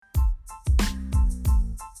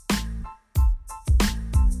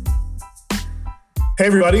Hey,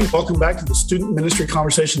 everybody. Welcome back to the Student Ministry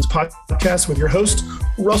Conversations podcast with your host,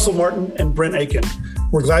 Russell Martin and Brent Aiken.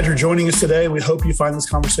 We're glad you're joining us today. We hope you find this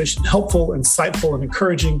conversation helpful, insightful, and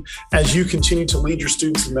encouraging as you continue to lead your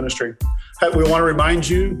students in ministry. We want to remind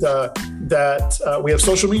you that we have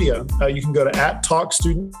social media. You can go to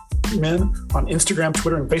 @TalkStudentMen on Instagram,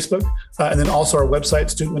 Twitter, and Facebook, and then also our website,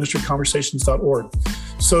 studentministryconversations.org.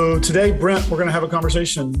 So today, Brent, we're going to have a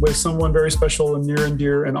conversation with someone very special and near and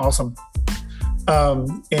dear and awesome.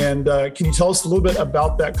 Can you tell us a little bit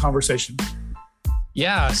about that conversation?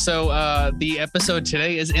 Yeah. So the episode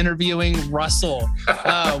today is interviewing Russell.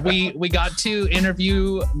 We got to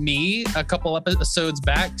interview me a couple episodes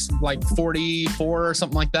back, like 44 or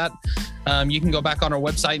something like that. You can go back on our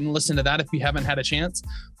website and listen to that if you haven't had a chance.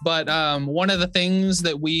 But one of the things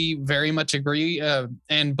that we very much agree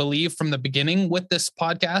and believe from the beginning with this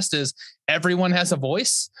podcast is everyone has a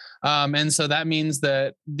voice. And so that means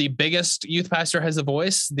that the biggest youth pastor has a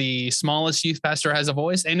voice, the smallest youth pastor has a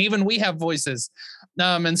voice, and even we have voices.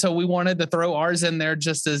 And so we wanted to throw ours in there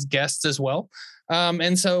just as guests as well.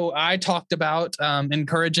 And so I talked about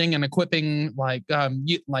encouraging and equipping, like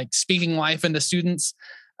speaking life into students.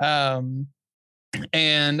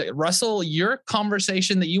 And Russell, your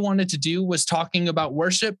conversation that you wanted to do was talking about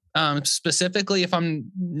worship, specifically, if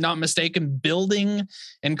I'm not mistaken, building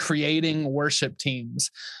and creating worship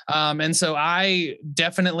teams. And so I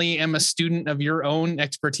definitely am a student of your own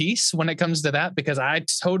expertise when it comes to that, because I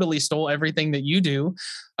totally stole everything that you do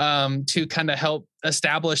to kind of help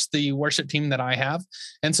establish the worship team that I have.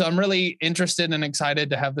 And so I'm really interested and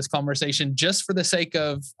excited to have this conversation just for the sake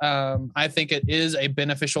of, I think it is a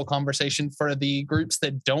beneficial conversation for the groups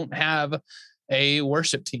that don't have a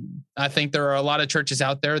worship team. I think there are a lot of churches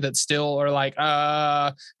out there that still are like,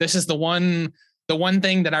 this is the one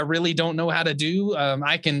thing that I really don't know how to do.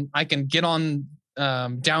 I can get on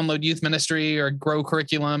download youth ministry or grow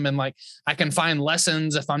curriculum, and like I can find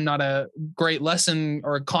lessons if I'm not a great lesson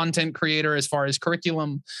or content creator as far as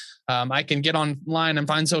curriculum. I can get online and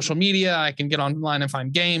find social media. I can get online and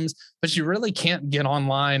find games, but you really can't get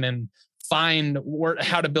online and find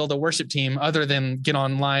how to build a worship team other than get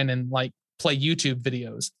online and like play YouTube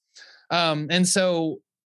videos. And so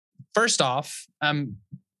first off,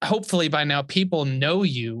 hopefully by now people know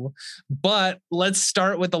you, but let's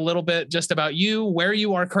start with a little bit just about you, where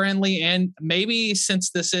you are currently, and maybe since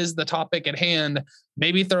this is the topic at hand,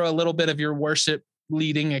 maybe throw a little bit of your worship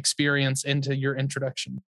leading experience into your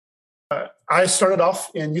introduction. I started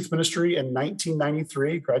off in youth ministry in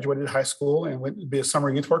 1993, graduated high school and went to be a summer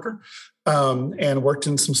youth worker, and worked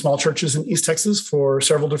in some small churches in East Texas for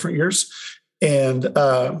several different years. And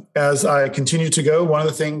as I continued to go, one of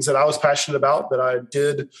the things that I was passionate about that I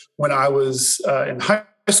did when I was in high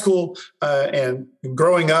school and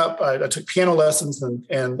growing up, I took piano lessons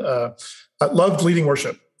and I loved leading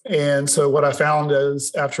worship. And so what I found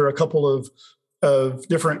is after a couple of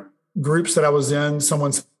different groups that I was in,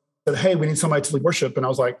 someone said, "Hey, we need somebody to lead worship." And I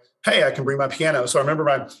was like, "Hey, I can bring my piano." So I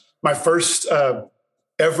remember my first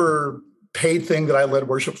ever paid thing that I led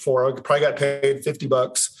worship for. I probably got paid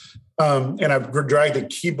 $50. And I dragged a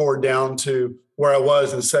keyboard down to where I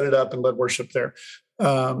was and set it up and led worship there.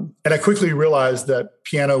 And I quickly realized that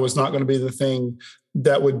piano was not going to be the thing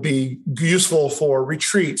that would be useful for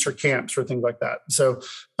retreats or camps or things like that. So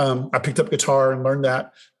I picked up guitar and learned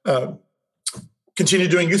that.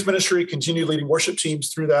 Continued doing youth ministry, continued leading worship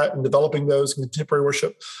teams through that and developing those in contemporary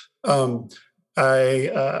worship.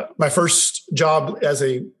 My first job as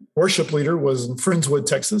a worship leader was in Friendswood,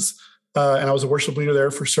 Texas. And I was a worship leader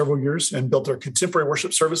there for several years and built our contemporary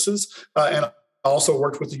worship services. And I also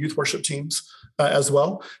worked with the youth worship teams as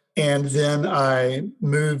well. And then I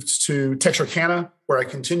moved to Texarkana, where I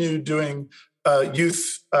continued doing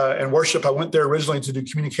youth and worship. I went there originally to do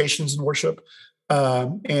communications and worship,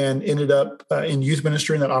 and ended up in youth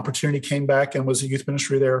ministry. And that opportunity came back and was a youth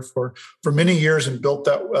ministry there for many years and built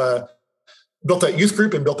that youth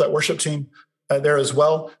group and built that worship team there as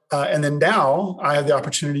well. And then now I have the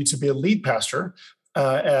opportunity to be a lead pastor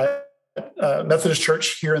at Methodist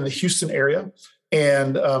Church here in the Houston area.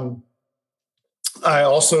 And I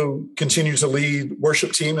also continue to lead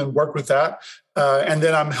worship team and work with that. And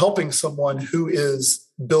then I'm helping someone who is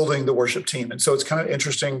building the worship team. And so it's kind of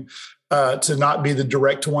interesting to not be the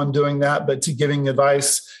direct one doing that, but to giving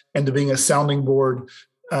advice and to being a sounding board.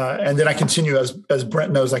 And then I continue, as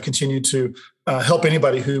Brent knows, I continue to help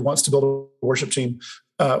anybody who wants to build a worship team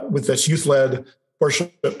with this youth-led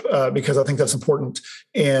worship, because I think that's important.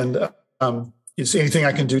 And it's anything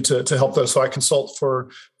I can do to help those. So I consult for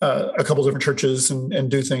a couple of different churches and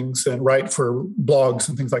do things and write for blogs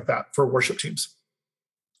and things like that for worship teams.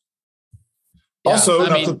 Yeah.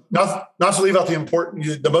 Also, not to leave out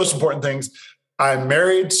the most important things. I'm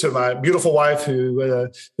married to my beautiful wife, who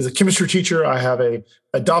is a chemistry teacher. I have a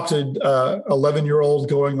adopted 11-year-old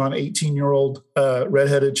going on 18-year-old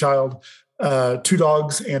redheaded child, 2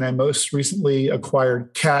 dogs, and a most recently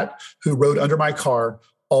acquired cat who rode under my car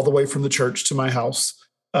all the way from the church to my house.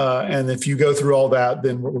 And if you go through all that,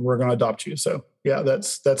 then we're going to adopt you. So yeah,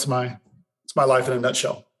 that's my life in a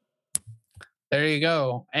nutshell. There you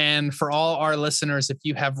go. And for all our listeners, if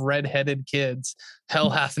you have redheaded kids, hell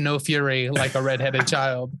hath no fury like a redheaded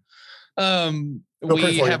child. We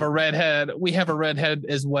have a redhead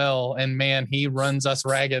as well. And man, he runs us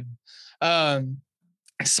ragged. But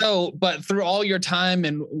through all your time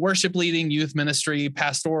in worship leading, youth ministry,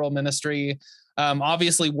 pastoral ministry,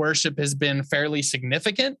 obviously worship has been fairly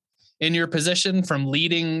significant in your position, from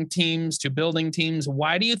leading teams to building teams.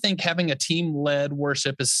 Why do you think having a team-led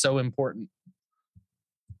worship is so important?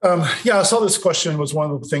 I saw this question was one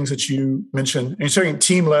of the things that you mentioned. And you're saying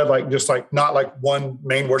team-led, not like one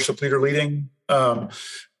main worship leader leading. And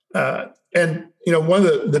one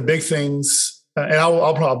of the big things, and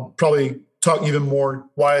I'll probably talk even more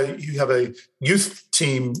why you have a youth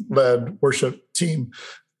team-led worship team.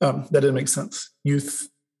 That didn't make sense.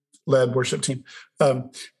 Youth-led worship team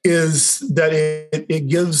is that it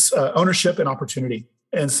gives ownership and opportunity.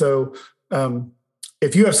 And so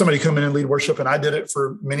if you have somebody come in and lead worship, and I did it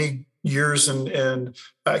for many years and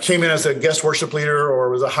came in as a guest worship leader or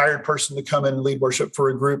was a hired person to come in and lead worship for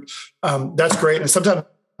a group, that's great. And sometimes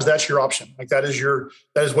that's your option. Like that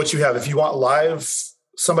is what you have. If you want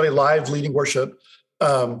somebody live leading worship,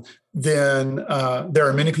 then there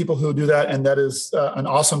are many people who do that. And that is an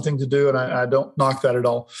awesome thing to do. And I don't knock that at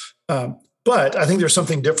all. But I think there's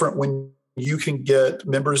something different when you can get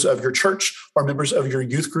members of your church or members of your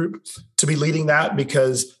youth group to be leading that,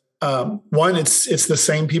 because one, it's the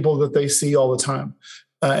same people that they see all the time.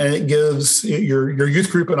 And it gives your youth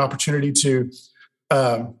group an opportunity to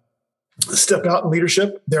step out in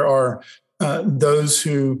leadership. There are those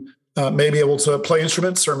who may be able to play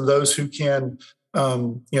instruments, or those who can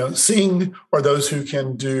sing, or those who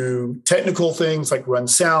can do technical things like run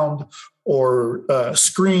sound or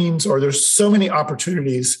screens, or there's so many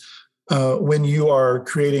opportunities when you are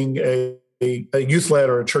creating a youth-led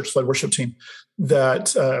or a church-led worship team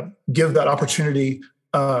that give that opportunity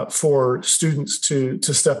for students to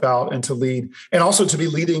step out and to lead, and also to be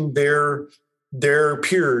leading their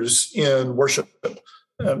peers in worship.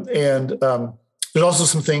 There's also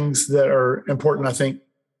some things that are important, I think,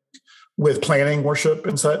 with planning worship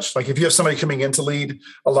and such. Like if you have somebody coming in to lead,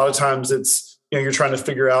 a lot of times it's, you're trying to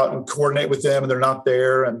figure out and coordinate with them and they're not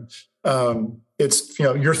there. And it's,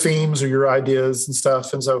 your themes or your ideas and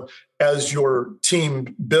stuff. And so as your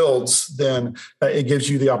team builds, then it gives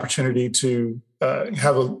you the opportunity to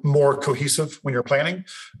have a more cohesive when you're planning.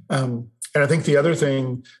 And I think the other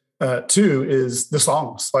thing too is the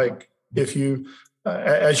songs. Like if you,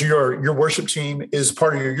 as your worship team is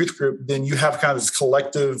part of your youth group, then you have kind of this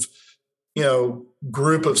collective,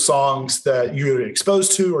 group of songs that you're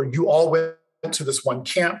exposed to, or you all went to this one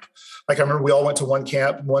camp. Like I remember we all went to one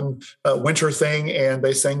camp, one winter thing, and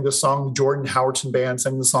they sang this song. The Jordan Howerton Band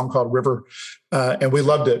sang the song called River, and we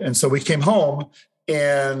loved it. And so we came home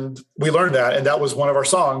and we learned that, and that was one of our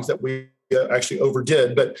songs that we actually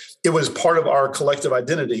overdid, but it was part of our collective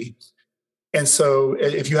identity. And so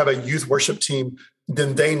if you have a youth worship team,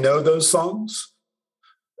 then they know those songs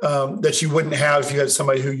that you wouldn't have if you had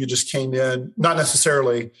somebody who you just came in, not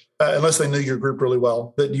necessarily, unless they knew your group really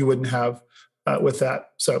well, that you wouldn't have with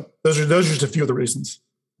that. So those are just a few of the reasons.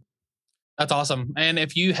 That's awesome. And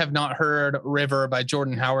if you have not heard River by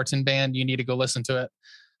Jordan Howerton Band, you need to go listen to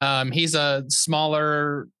it. He's a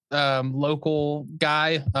smaller local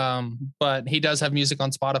guy, but he does have music on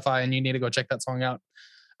Spotify, and you need to go check that song out.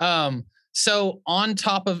 So on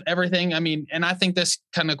top of everything, and I think this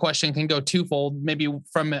kind of question can go twofold, maybe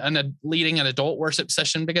from leading an adult worship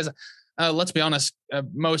session, because let's be honest,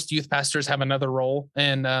 most youth pastors have another role,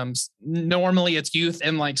 and normally it's youth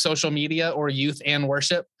and like social media, or youth and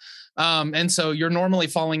worship. And so you're normally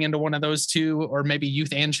falling into one of those two, or maybe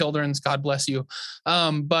youth and children's, God bless you.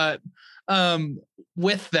 But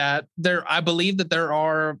with that, I believe that there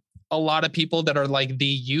are a lot of people that are like the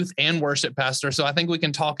youth and worship pastor. So I think we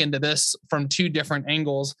can talk into this from two different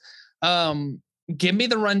angles. Give me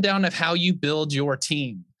the rundown of how you build your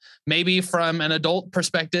team, maybe from an adult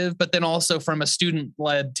perspective, but then also from a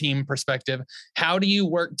student-led team perspective. How do you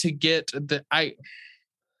work to get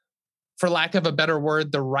for lack of a better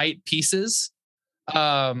word, the right pieces?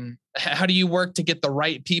 How do you work to get the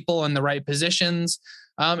right people in the right positions?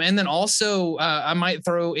 And then also I might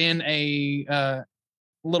throw in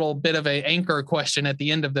little bit of a anchor question at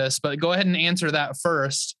the end of this, but go ahead and answer that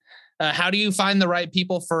first. How do you find the right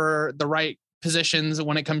people for the right positions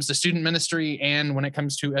when it comes to student ministry and when it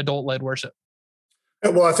comes to adult-led worship?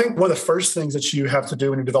 Well, I think one of the first things that you have to do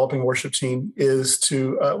when you're developing a worship team is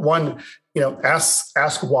to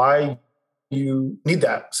ask why you need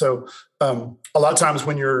that. So a lot of times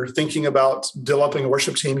when you're thinking about developing a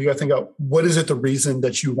worship team, you got to think about what is it the reason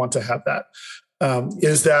that you want to have that?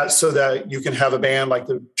 Is that so that you can have a band like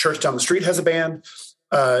the church down the street has a band?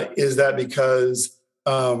 Is that because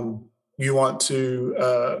you want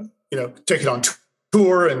to take it on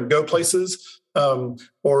tour and go places?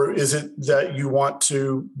 Or is it that you want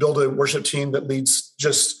to build a worship team that leads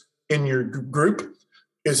just in your group?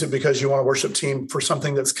 Is it because you want a worship team for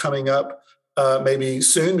something that's coming up maybe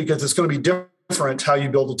soon? Because it's going to be different how you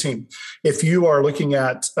build a team. If you are looking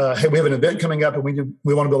at, hey, we have an event coming up and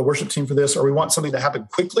we want to build a worship team for this, or we want something to happen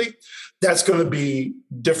quickly, that's going to be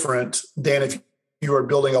different than if you are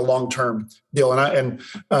building a long-term deal. And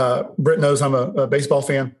Brent knows I'm a baseball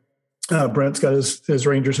fan. Brent's got his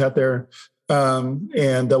Rangers hat there.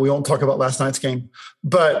 And we won't talk about last night's game,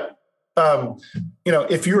 but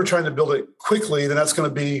if you were trying to build it quickly, then that's going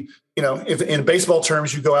to be, if in baseball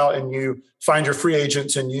terms, you go out and you find your free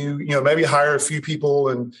agents and you maybe hire a few people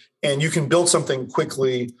and you can build something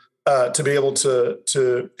quickly to be able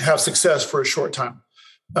to have success for a short time.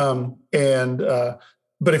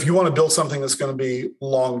 But if you want to build something that's going to be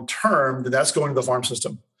long-term, then that's going to the farm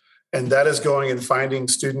system. And that is going and finding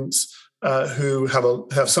students who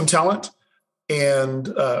have some talent,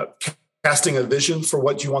 and casting a vision for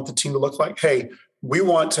what you want the team to look like. Hey, we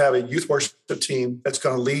want to have a youth worship team that's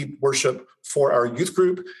going to lead worship for our youth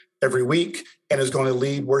group every week and is going to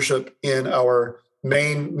lead worship in our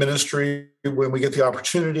main ministry when we get the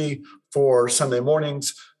opportunity for Sunday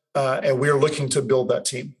mornings. And we're looking to build that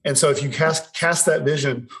team. And so if you cast that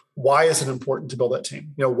vision, why is it important to build that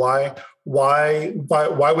team? Why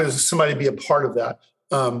would somebody be a part of that?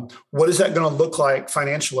 What is that going to look like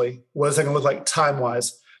financially? What is that going to look like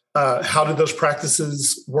time-wise? How do those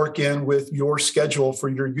practices work in with your schedule for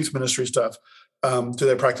your youth ministry stuff? Do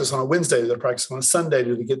they practice on a Wednesday? Do they practice on a Sunday?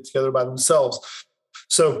 Do they get together by themselves?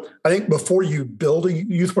 So I think before you build a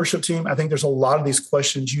youth worship team, I think there's a lot of these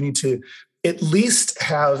questions you need to at least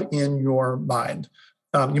have in your mind.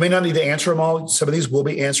 You may not need to answer them all. Some of these will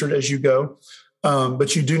be answered as you go,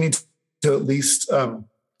 but you do need to at least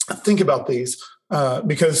think about these.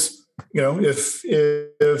 Because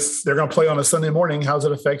if they're going to play on a Sunday morning, how does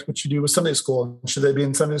it affect what you do with Sunday school? Should they be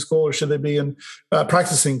in Sunday school or should they be in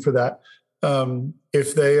practicing for that?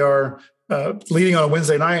 If they are leading on a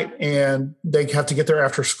Wednesday night and they have to get there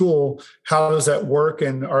after school, how does that work?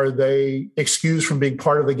 And are they excused from being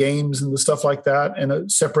part of the games and the stuff like that, and a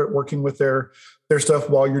separate working with their stuff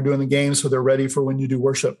while you're doing the game so they're ready for when you do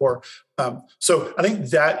worship? Or so I think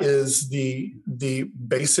that is the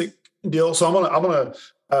basic deal. So I'm gonna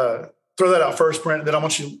throw that out first, Brent, and then I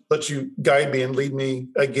want you let you guide me and lead me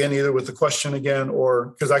again, either with the question again,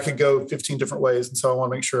 or because I could go 15 different ways, and so I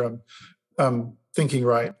want to make sure I'm thinking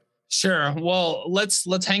right. Sure. Well,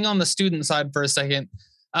 let's hang on the student side for a second.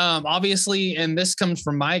 Obviously, and this comes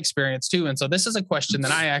from my experience too, and so this is a question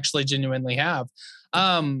that I actually genuinely have.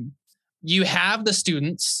 You have the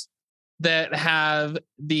students that have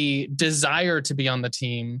the desire to be on the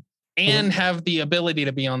team and have the ability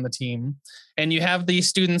to be on the team. And you have these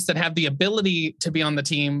students that have the ability to be on the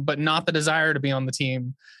team, but not the desire to be on the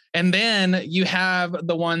team. And then you have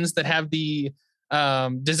the ones that have the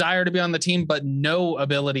desire to be on the team, but no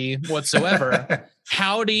ability whatsoever.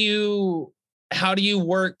 How do you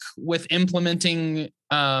work with implementing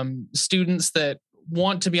students that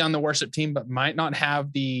want to be on the worship team, but might not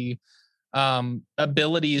have the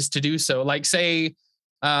abilities to do so? Like, say,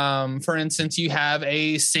 for instance, you have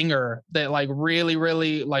a singer that really,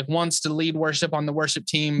 really wants to lead worship on the worship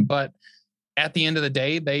team, but at the end of the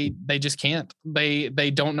day, they just can't.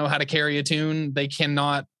 They don't know how to carry a tune. They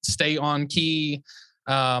cannot stay on key,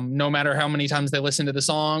 no matter how many times they listen to the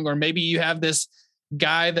song. Or maybe you have this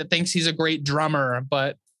guy that thinks he's a great drummer,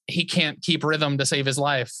 but he can't keep rhythm to save his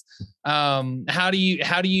life. How do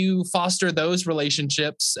you foster those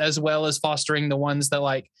relationships as well as fostering the ones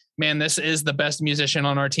that man, this is the best musician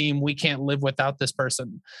on our team. We can't live without this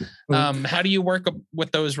person. How do you work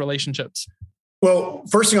with those relationships? Well,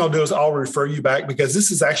 first thing I'll do is I'll refer you back, because this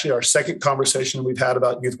is actually our second conversation we've had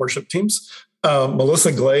about youth worship teams.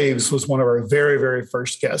 Melissa Glaves was one of our very, very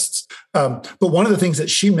first guests. But one of the things that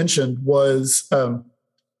she mentioned was,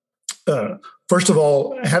 first of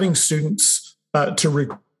all, having students to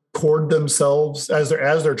record themselves as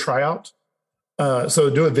their tryout. So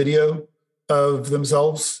do a video of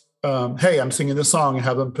themselves hey, I'm singing this song, and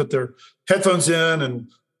have them put their headphones in and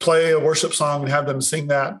play a worship song and have them sing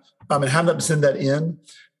that, and have them send that in,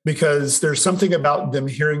 because there's something about them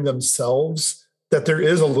hearing themselves that there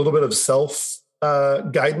is a little bit of self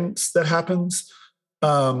guidance that happens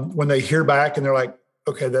when they hear back and they're like,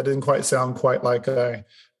 okay, that didn't quite sound quite like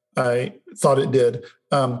I thought it did.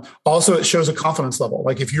 Also, it shows a confidence level.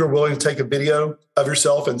 Like if you're willing to take a video of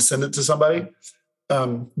yourself and send it to somebody,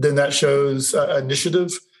 then that shows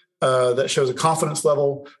initiative, that shows a confidence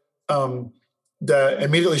level, that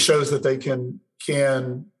immediately shows that they can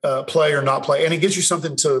play or not play. And it gives you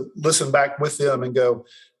something to listen back with them and go,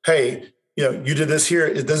 hey, you did this here.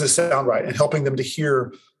 It doesn't sound right. And helping them to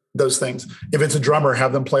hear those things. If it's a drummer,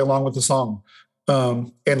 have them play along with the song.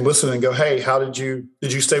 And listen and go, hey, how did you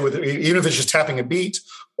stay with it? Even if it's just tapping a beat,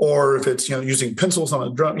 or if it's, using pencils on a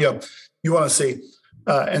drum, you want to see.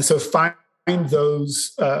 And so find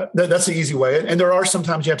those, that's the easy way. And there are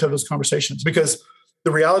sometimes you have to have those conversations, because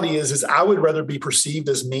the reality is I would rather be perceived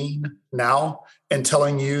as mean now and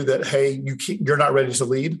telling you that, hey, you're not ready to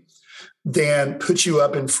lead, than put you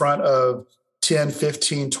up in front of 10,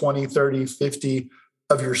 15, 20, 30, 50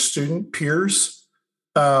 of your student peers.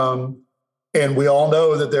 And we all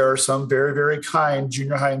know that there are some very, very kind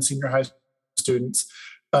junior high and senior high students,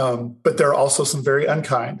 but there are also some very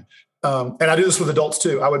unkind. And I do this with adults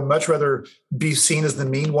too. I would much rather be seen as the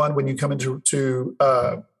mean one when you come into to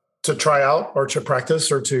try out or to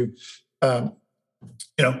practice or to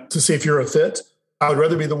see if you're a fit. I would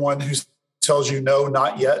rather be the one who tells you no,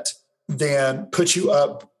 not yet, than put you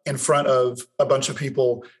up in front of a bunch of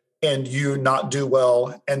people and you not do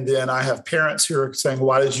well. And then I have parents who are saying,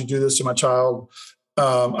 why did you do this to my child?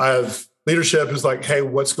 I have leadership who's like, hey,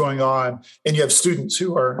 what's going on? And you have students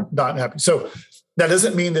who are not happy. So that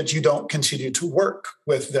doesn't mean that you don't continue to work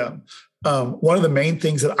with them. One of the main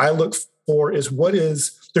things that I look for is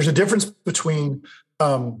there's a difference between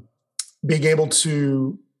being able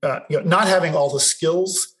to, not having all the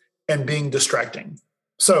skills and being distracting.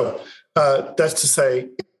 So that's to say,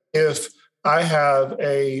 if I have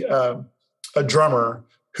a drummer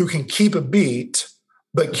who can keep a beat,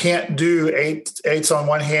 but can't do eights on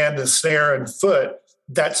one hand and snare and foot,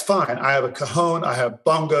 that's fine. I have a cajon, I have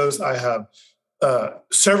bongos, I have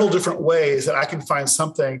several different ways that I can find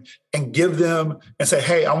something and give them and say,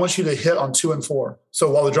 hey, I want you to hit on 2 and 4. So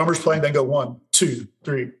while the drummer's playing, they go 1, 2,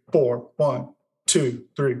 3, 4, 1, 2,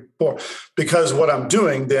 3, 4. Because what I'm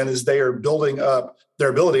doing then is they are building up their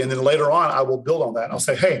ability. And then later on, I will build on that. I'll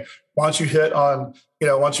say, hey, why don't you hit on, why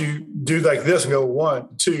don't you do like this and go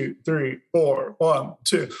 1, 2, 3, 4, 1,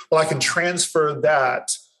 2. Well, I can transfer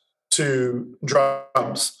that to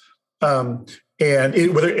drums. And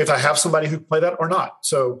whether if I have somebody who can play that or not.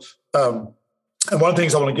 So, and one of the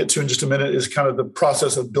things I want to get to in just a minute is kind of the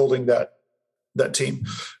process of building that team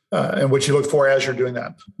and what you look for as you're doing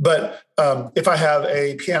that. But if I have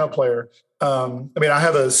a piano player, I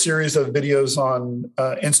have a series of videos on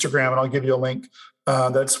Instagram, and I'll give you a link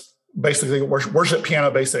that's basically worship piano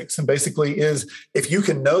basics. And basically is if you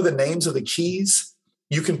can know the names of the keys,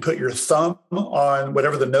 you can put your thumb on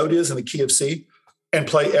whatever the note is in the key of C and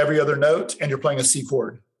play every other note, and you're playing a C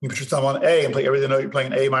chord. You put your thumb on A and play every other note, you're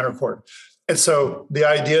playing an A minor chord. And so the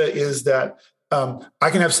idea is that I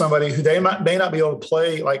can have somebody who may not be able to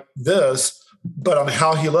play like this, but on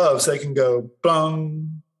How He Loves, they can go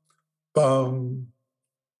bum, bum,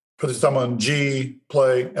 put the thumb on G,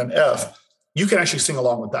 play an F. You can actually sing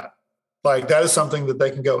along with that. Like that is something that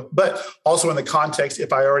they can go. But also in the context,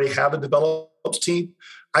 if I already have a developed team,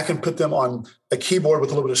 I can put them on a keyboard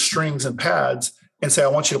with a little bit of strings and pads and say, I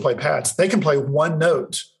want you to play pads. They can play one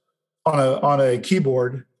note on a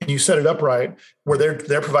keyboard, and you set it up right where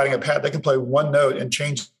they're providing a pad. They can play one note and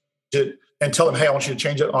change it and tell them, hey, I want you to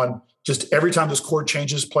change it on just every time this chord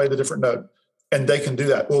changes, play the different note. And they can do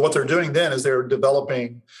that. Well, what they're doing then is they're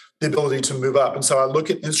developing the ability to move up. And so I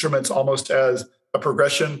look at instruments almost as a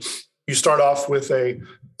progression. You start off with a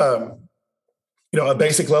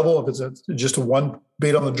basic level. If it's just a one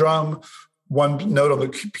beat on the drum, one note on the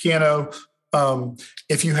piano.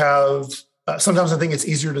 If you have, sometimes I think it's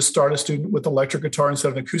easier to start a student with electric guitar instead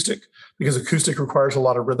of an acoustic, because acoustic requires a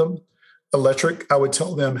lot of rhythm. Electric, I would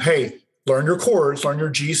tell them, hey, learn your chords, learn your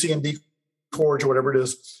G, C, and D chords or whatever it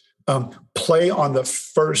is. Play on the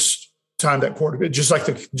first time that chord, just like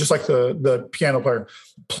the piano player.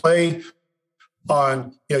 Play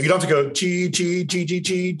on, you don't have to go G, G, G, G,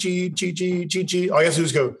 G, G, G, G, G, G. All you have to do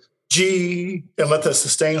is go G and let the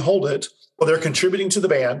sustain hold it. Well, they're contributing to the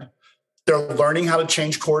band. They're learning how to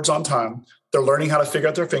change chords on time. They're learning how to figure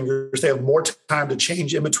out their fingers. They have more time to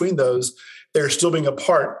change in between those. They're still being a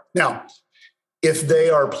part. Now, if they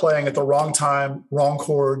are playing at the wrong time, wrong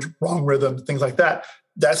chord, wrong rhythm, things like that,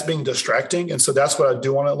 that's being distracting. And so that's what I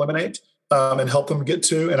do want to eliminate and help them get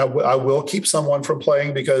to. And I will keep someone from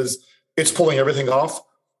playing because it's pulling everything off.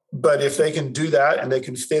 But if they can do that and they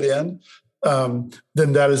can fit in,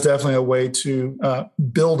 then that is definitely a way to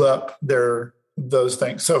build up those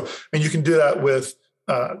things. So, and you can do that with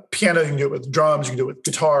piano, you can do it with drums, you can do it with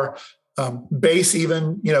guitar, bass,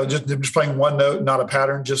 even, just playing one note, not a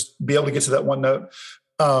pattern, just be able to get to that one note.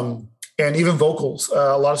 And even vocals.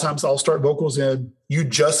 A lot of times I'll start vocals in, you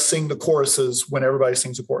just sing the choruses when everybody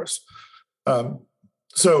sings a chorus.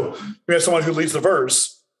 So we have someone who leads the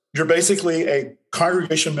verse. You're basically a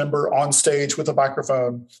congregation member on stage with a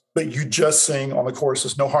microphone, but you just sing on the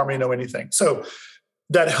choruses, no harmony, no anything. So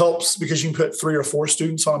that helps because you can put 3 or 4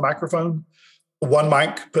 students on a microphone. One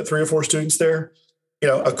mic, put 3 or 4 students there.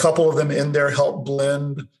 A couple of them in there help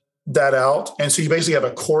blend that out. And so you basically have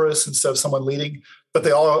a chorus instead of someone leading, but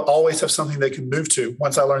they all always have something they can move to.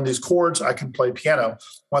 Once I learn these chords, I can play piano.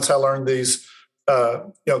 Once I learn these,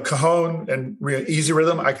 cajon and easy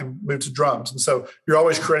rhythm, I can move to drums. And so you're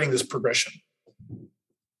always creating this progression.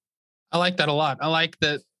 I like that a lot. I like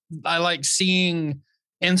that. I like seeing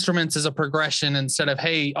instruments as a progression instead of,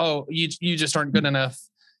 hey, oh, you just aren't good enough,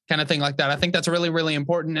 kind of thing like that. I think that's really, really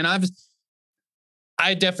important. And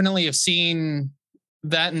I definitely have seen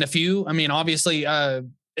that in a few. I mean, obviously,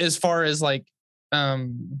 as far as like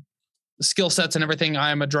skill sets and everything,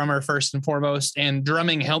 I am a drummer first and foremost, and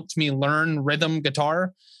drumming helped me learn rhythm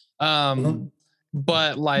guitar.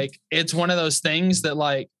 But like, it's one of those things that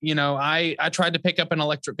like, I tried to pick up an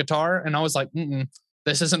electric guitar and I was like,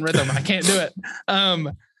 this isn't rhythm. I can't do it.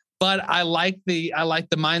 But I like the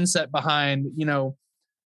mindset behind,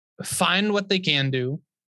 find what they can do,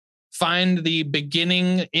 find the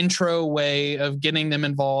beginning intro way of getting them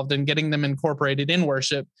involved and getting them incorporated in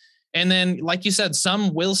worship. And then, like you said,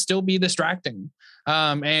 some will still be distracting.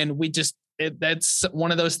 And that's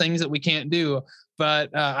one of those things that we can't do.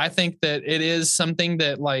 But I think that it is something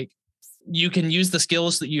that like you can use the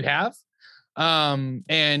skills that you have,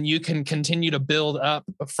 and you can continue to build up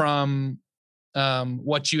from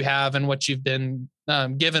what you have and what you've been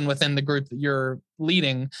given within the group that you're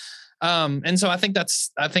leading. And so I think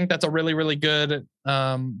that's a really, really good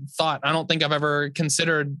thought. I don't think I've ever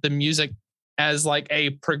considered the music as like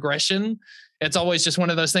a progression. It's always just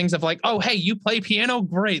one of those things of like, oh, hey, you play piano?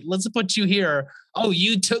 Great. Let's put you here. Oh,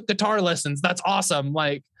 you took guitar lessons. That's awesome.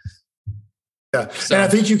 Like, yeah. So. And I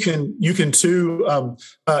think you can too.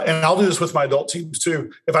 And I'll do this with my adult teams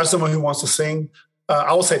too. If I have someone who wants to sing,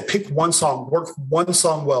 I will say, pick one song, work one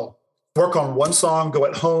song well, work on one song, go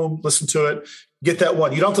at home, listen to it, get that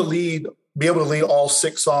one. You don't have to be able to lead all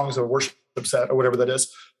 6 songs of a worship set or whatever that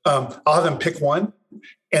is. I'll have them pick one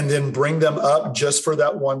and then bring them up just for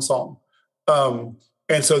that one song.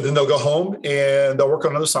 And so then they'll go home and they'll work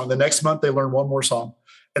on another song. The next month they learn one more song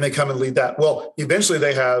and they come and lead that. Well, eventually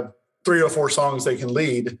they have 3 or 4 songs they can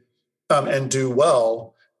lead and do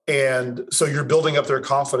well. And so you're building up their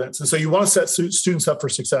confidence. And so you want to set students up for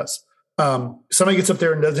success. Somebody gets up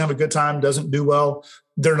there and doesn't have a good time, doesn't do well,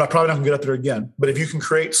 they're probably not going to get up there again. But if you can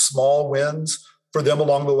create small wins for them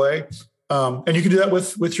along the way, and you can do that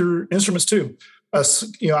with your instruments too.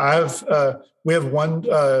 We have one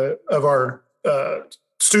of our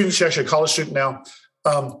students, she's actually a college student now.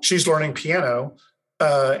 She's learning piano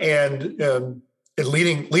and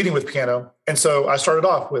leading with piano. And so I started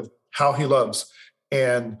off with How He Loves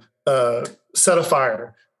and Set a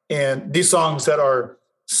Fire and these songs that are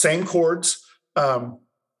same chords, and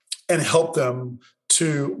help them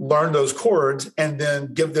to learn those chords and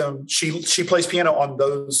then give them, she plays piano on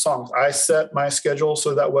those songs. I set my schedule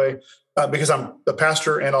so that way, because I'm the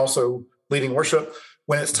pastor and also leading worship,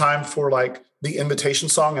 when it's time for like the invitation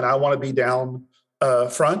song and I want to be down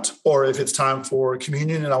front, or if it's time for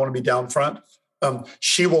communion and I want to be down front,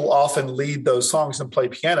 she will often lead those songs and play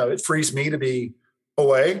piano. It frees me to be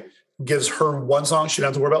away, gives her one song. She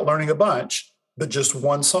doesn't have to worry about learning a bunch, but just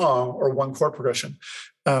one song or one chord progression.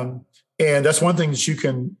 And that's one thing that you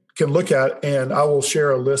can look at. And I will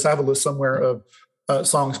share a list. I have a list somewhere of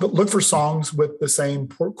songs, but look for songs with the same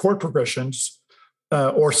chord progressions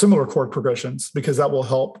or similar chord progressions, because that will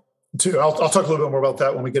help too. I'll talk a little bit more about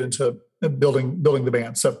that when we get into building the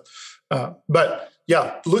band. So, but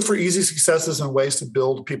yeah, look for easy successes and ways to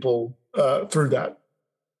build people through that.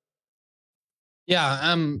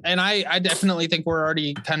 Yeah. And I definitely think we're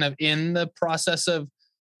already kind of in the process of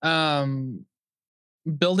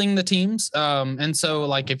building the teams. And so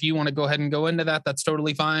like, if you want to go ahead and go into that, that's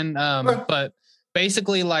totally fine. But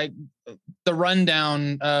basically like the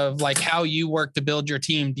rundown of like how you work to build your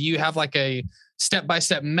team, do you have like a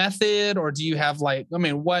step-by-step method, or do you have like, I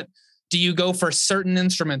mean, what do you go for certain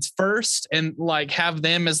instruments first and like have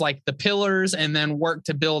them as like the pillars and then work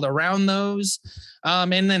to build around those?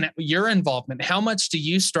 And then your involvement, how much do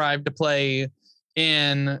you strive to play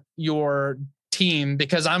in your team?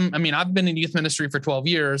 Because I've been in youth ministry for 12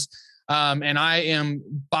 years. And I am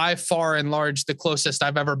by far and large the closest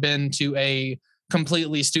I've ever been to a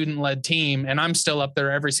completely student-led team. And I'm still up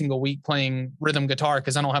there every single week playing rhythm guitar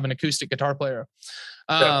because I don't have an acoustic guitar player.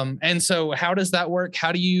 And so how does that work?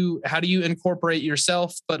 How do you incorporate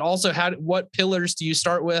yourself, but also what pillars do you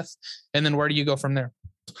start with? And then where do you go from there?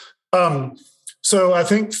 So I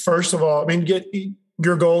think first of all, get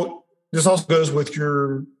your goal. This also goes with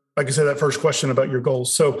your, like I said, that first question about your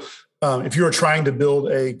goals. So if you are trying to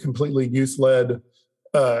build a completely youth-led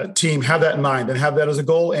team, have that in mind and have that as a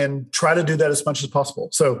goal and try to do that as much as possible.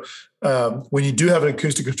 So when you do have an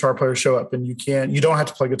acoustic guitar player show up and you don't have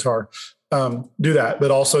to play guitar, do that, but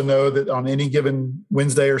also know that on any given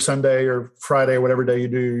Wednesday or Sunday or Friday or whatever day you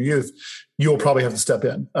do your youth, you'll probably have to step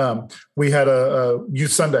in. We had a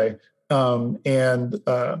youth Sunday, and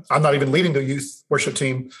I'm not even leading the youth worship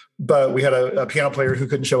team, but we had a piano player who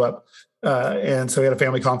couldn't show up. And so he had a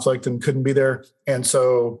family conflict and couldn't be there. And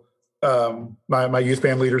so my youth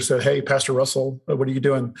band leader said, "Hey, Pastor Russell, what are you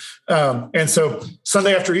doing?" And so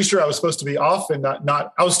Sunday after Easter, I was supposed to be off and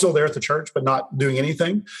not I was still there at the church, but not doing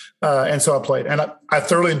anything. And so I played, and I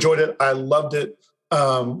thoroughly enjoyed it. I loved it.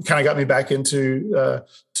 Kind of got me back into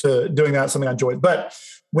to doing that, something I enjoyed. But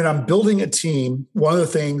when I'm building a team, one of the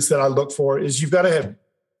things that I look for is you got to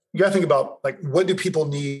think about, like, what do people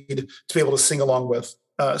need to be able to sing along with?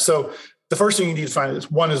 So the first thing you need to find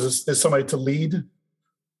is somebody to lead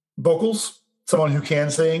vocals, someone who can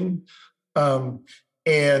sing,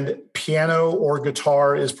 and piano or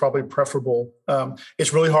guitar is probably preferable.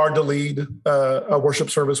 It's really hard to lead a worship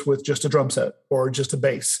service with just a drum set or just a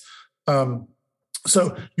bass.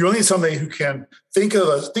 So you really need somebody who can think of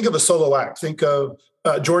a solo act. Think of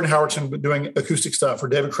Jordan Howerton doing acoustic stuff, or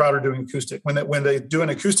David Crowder doing acoustic. When they do an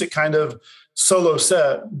acoustic kind of solo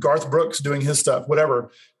set, Garth Brooks doing his stuff,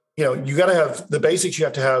 whatever. You got to have the basics. You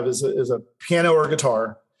have to have is a piano or a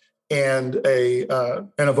guitar and a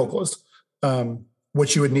vocalist.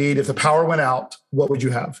 What you would need if the power went out, what would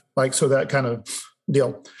you have? So that kind of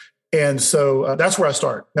deal. And so that's where I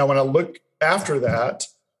start. Now, when I look after that,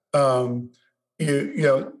 when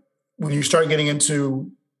you start getting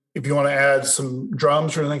into, if you want to add some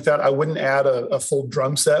drums or anything like that, I wouldn't add a full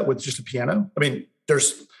drum set with just a piano.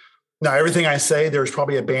 Now everything I say, there's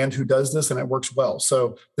probably a band who does this and it works well.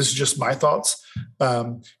 So this is just my thoughts.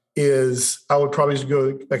 Is I would probably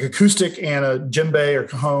go like acoustic and a djembe or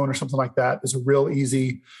cajon or something like that is a real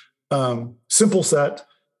easy, simple set.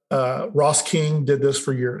 Ross King did this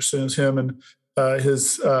for years. It was him and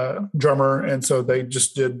his drummer. And so they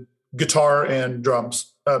just did guitar and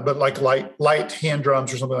drums, but like light hand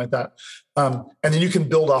drums or something like that. And then you can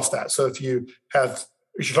build off that. So if you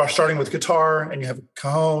start starting with guitar and you have a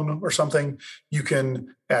cajon or something, you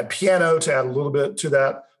can add piano to add a little bit to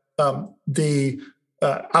that.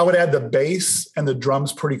 I would add the bass and the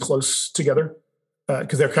drums pretty close together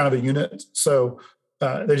because they're kind of a unit. So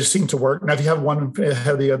they just seem to work. Now, if you have one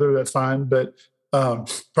ahead of the other, that's fine. But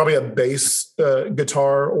probably a bass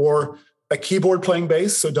guitar or a keyboard playing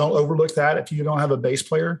bass. So don't overlook that. If you don't have a bass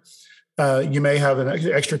player, you may have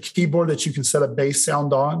an extra keyboard that you can set a bass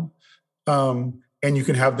sound on. And you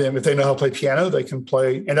can have them, if they know how to play piano, they can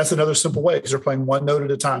play. And that's another simple way because they're playing one note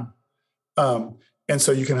at a time. And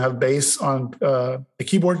so you can have bass on the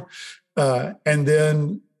keyboard, and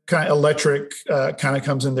then kind of electric kind of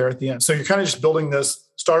comes in there at the end. So you're kind of just building this,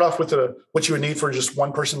 start off with what you would need for just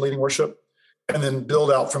one person leading worship, and then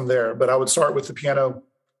build out from there. But I would start with the piano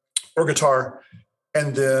or guitar,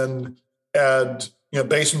 and then add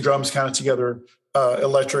bass and drums kind of together,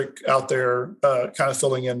 electric out there, kind of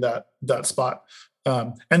filling in that spot.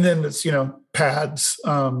 And then it's pads,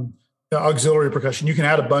 auxiliary percussion. You can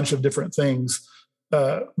add a bunch of different things.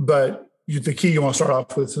 But the key you want to start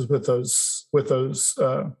off with is with those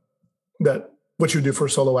that what you do for a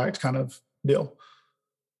solo act kind of deal.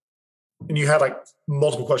 And you had like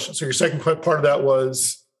multiple questions. So your second part of that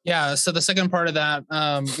was? Yeah. So the second part of that,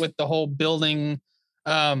 with the whole building,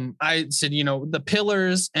 I said, the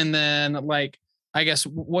pillars, and then like, I guess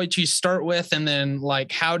what you start with, and then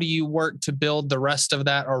like, how do you work to build the rest of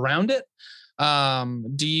that around it? And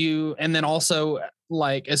then also,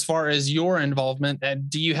 like, as far as your involvement,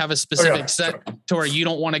 do you have a specific set to where you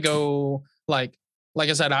don't want to go like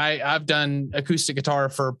I said, I've done acoustic guitar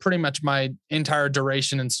for pretty much my entire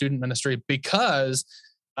duration in student ministry because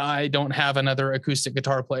I don't have another acoustic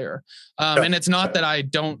guitar player. And it's not that I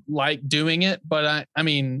don't like doing it, but I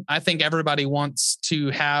mean, I think everybody wants to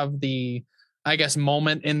have the, I guess,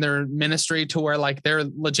 moment in their ministry to where like they're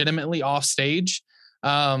legitimately off stage,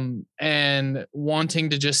 and wanting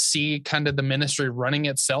to just see kind of the ministry running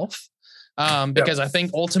itself. Because I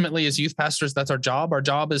think ultimately as youth pastors, that's our job. Our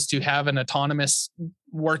job is to have an autonomous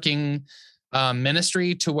working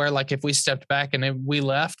ministry to where like if we stepped back and if we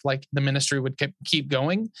left, like the ministry would keep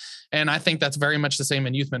going. And I think that's very much the same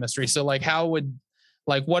in youth ministry. So like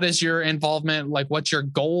what is your involvement? Like what's your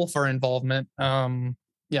goal for involvement?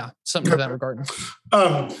 Something to that regard.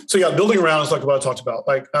 Building around is like what I talked about.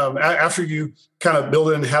 Like after you kind of build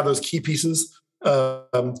it and have those key pieces,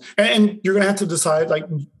 and you're going to have to decide, like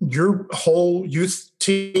your whole youth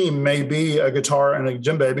team may be a guitar and a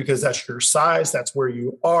djembe because that's your size, that's where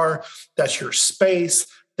you are, that's your space,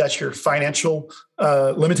 that's your financial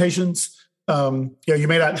limitations. You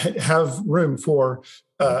may not have room for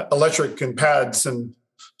electric and pads and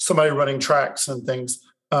somebody running tracks and things.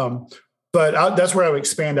 But that's where I would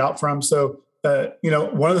expand out from. So,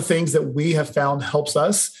 one of the things that we have found helps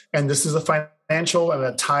us, and this is a financial and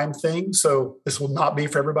a time thing, so this will not be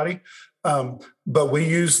for everybody. But we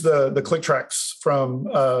use the click tracks from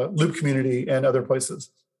Loop Community and other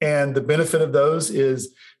places. And the benefit of those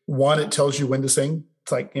is, one, it tells you when to sing.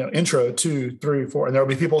 It's like, intro, 2, 3, 4. And there'll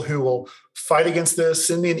be people who will fight against this.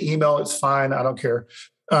 Send me an email. It's fine. I don't care.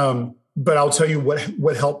 But I'll tell you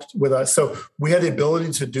what helped with us. So we had the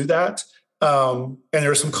ability to do that. And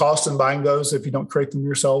there's some cost in buying those if you don't create them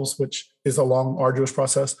yourselves, which is a long, arduous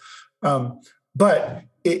process. But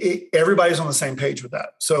everybody's on the same page with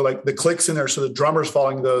that. So like the clicks in there, so the drummer's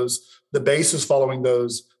following those, the bass is following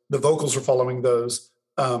those, the vocals are following those.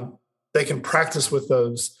 They can practice with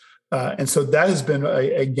those. And so that has been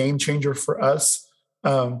a game changer for us.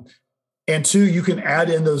 And two, you can add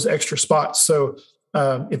in those extra spots. So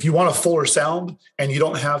if you want a fuller sound and you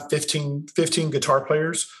don't have 15 guitar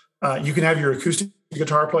players, you can have your acoustic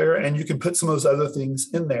guitar player and you can put some of those other things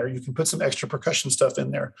in there. You can put some extra percussion stuff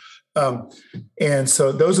in there. And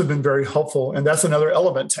so those have been very helpful. And that's another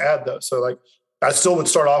element to add though. So like I still would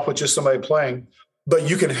start off with just somebody playing, but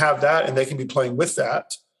you can have that and they can be playing with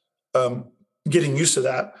that, getting used to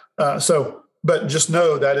that. But just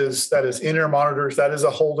know that is in-ear monitors. That is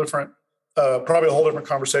a whole different, probably a whole different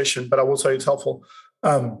conversation, but I will tell you it's helpful.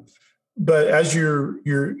 But as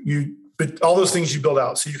but all those things you build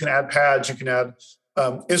out, so you can add pads, you can add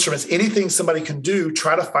instruments, anything somebody can do,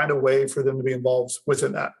 try to find a way for them to be involved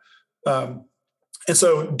within that. And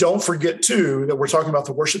so don't forget too, that we're talking about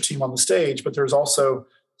the worship team on the stage, but there's also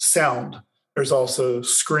sound. There's also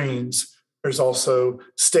screens. There's also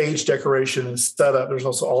stage decoration and setup. There's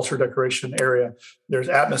also altar decoration area. There's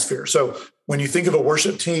atmosphere. So when you think of a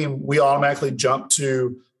worship team, we automatically jump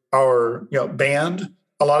to our band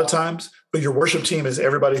a lot of times, but your worship team is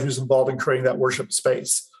everybody who's involved in creating that worship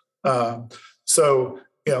space. So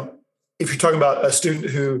if you're talking about a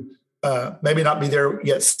student who maybe not be there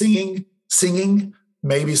yet singing,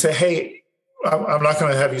 maybe say, hey, I'm not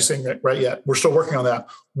going to have you sing that right yet. We're still working on that.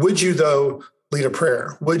 Would you, though, lead a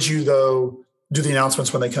prayer? Would you, though, do the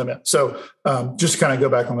announcements when they come in? So just to kind of go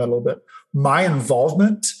back on that a little bit. My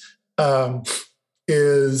involvement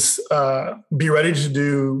is be ready to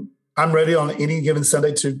do, I'm ready on any given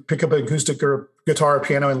Sunday to pick up an acoustic or guitar or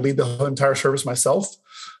piano and lead the whole entire service myself.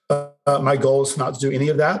 My goal is not to do any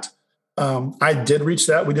of that. I did reach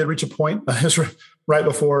that. We did reach a point right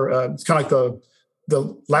before, it's kind of like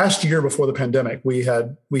the last year before the pandemic, we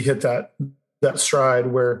hit that stride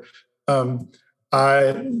where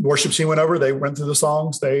worship team went over, they went through the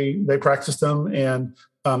songs, they practiced them, and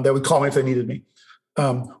they would call me if they needed me.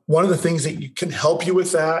 One of the things that can help you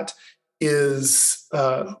with that is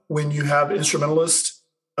when you have instrumentalists,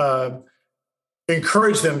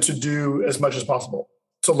 encourage them to do as much as possible,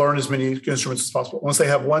 to learn as many instruments as possible. Once they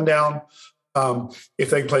have one down,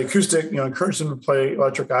 if they can play acoustic, encourage them to play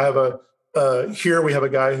electric. I have here we have a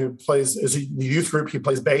guy who plays, as a youth group, he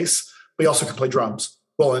plays bass, but he also can play drums.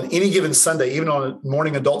 Well, on any given Sunday, even on a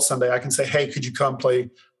morning adult Sunday, I can say, hey, could you come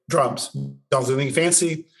play drums? Don't do anything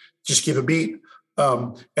fancy, just give a beat.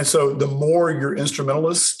 And so the more your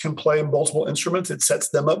instrumentalists can play multiple instruments, it sets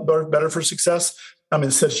them up better for success.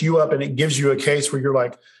 It sets you up and it gives you a case where you're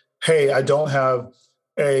like, hey, I don't have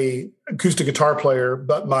a acoustic guitar player,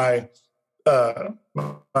 but my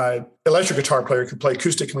electric guitar player can play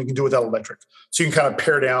acoustic and we can do it without electric. So you can kind of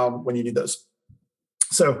pare down when you need those.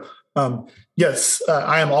 So yes,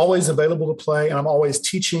 I am always available to play and I'm always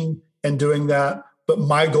teaching and doing that. But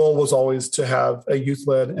my goal was always to have a youth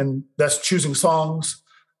led, and that's choosing songs.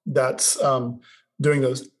 That's doing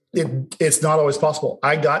those. it's not always possible.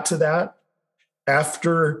 I got to that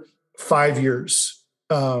after 5 years.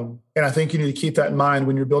 And I think you need to keep that in mind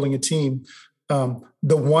when you're building a team.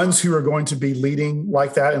 The ones who are going to be leading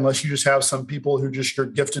like that, unless you just have some people who just you're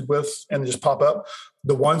gifted with and just pop up,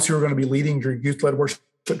 the ones who are going to be leading your youth-led worship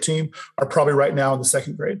team are probably right now in the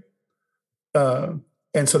second grade.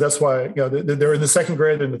 And so that's why, they're in the second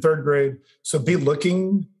grade and the third grade. So be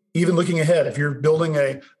looking ahead. If you're building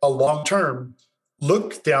a long-term,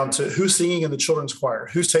 look down to who's singing in the children's choir,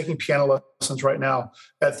 who's taking piano lessons right now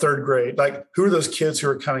at third grade. Like, who are those kids who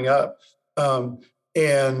are coming up?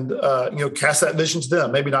 Cast that vision to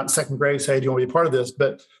them. Maybe not in second grade, say, do you want to be a part of this?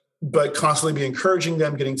 But constantly be encouraging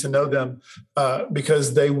them, getting to know them,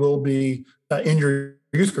 because they will be in your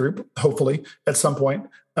youth group, hopefully, at some point.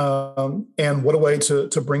 And what a way to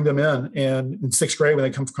bring them in. And in sixth grade, when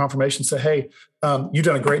they come for confirmation, say, hey, you've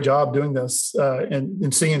done a great job doing this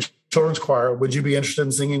and singing children's choir. Would you be interested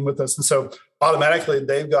in singing with us? And so automatically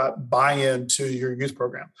they've got buy-in to your youth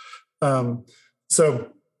program.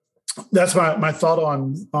 So that's my thought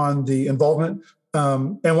on the involvement.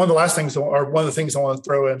 And one of the things I want to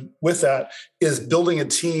throw in with that is building a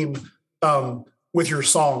team with your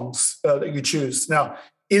songs that you choose. Now,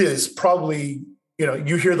 it is probably,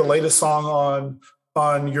 you hear the latest song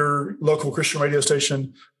on your local Christian radio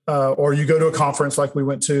station, or you go to a conference like we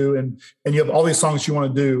went to, and you have all these songs you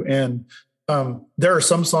want to do. And there are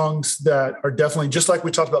some songs that are definitely, just like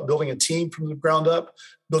we talked about building a team from the ground up,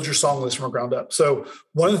 build your song list from the ground up. So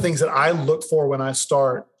one of the things that I look for when I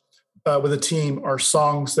start with a team are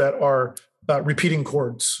songs that are repeating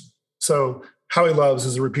chords. So How He Loves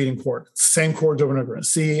is a repeating chord. Same chords over and over.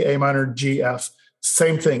 C, A minor, G, F.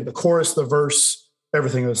 Same thing. The chorus, the verse,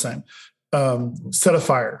 everything is the same. Set of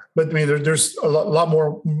Fire. But I mean, there's a lot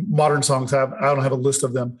more modern songs. I don't have a list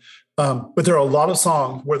of them. But there are a lot of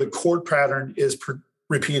songs where the chord pattern is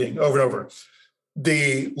repeating over and over.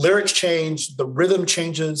 The lyrics change, the rhythm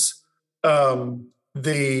changes,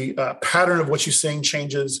 the pattern of what you sing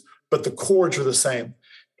changes, but the chords are the same.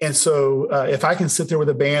 And so if I can sit there with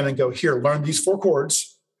a band and go, here, learn these 4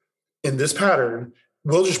 chords in this pattern,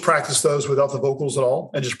 we'll just practice those without the vocals at all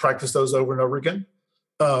and just practice those over and over again.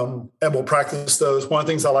 And we'll practice those. One of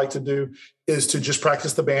the things I like to do is to just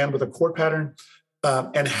practice the band with a chord pattern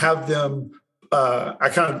and have them, I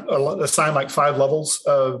kind of assign like 5 levels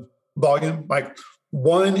of volume. Like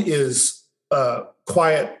 1 is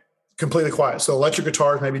quiet, completely quiet. So electric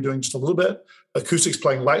guitars maybe doing just a little bit, acoustics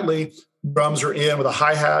playing lightly, drums are in with a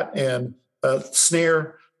hi-hat and a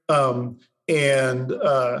snare. So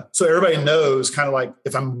everybody knows kind of like,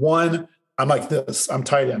 if I'm 1, I'm like this, I'm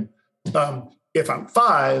tight in. If I'm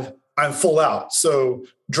 5, I'm full out. So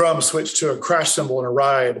drums switch to a crash cymbal and a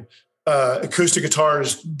ride, acoustic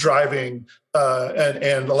guitars driving,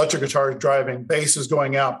 and electric guitars driving, bass is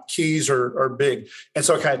going out, keys are big. And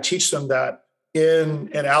so I kind of teach them that in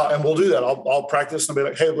and out, and we'll do that. I'll practice and be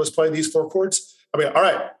like, hey, let's play these 4 chords. I'll be like, all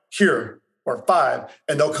right, here, or 5,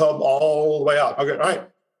 and they'll come all the way out. Okay, all right,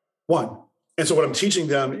 1. And so what I'm teaching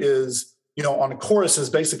them is, on choruses,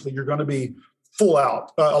 basically, you're going to be full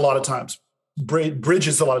out a lot of times,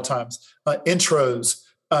 bridges a lot of times, intros.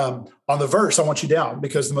 On the verse, I want you down,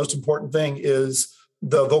 because the most important thing is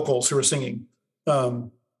the vocals who are singing.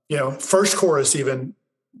 First chorus even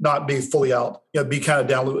not be fully out, be kind of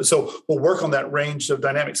down a little bit. So we'll work on that range of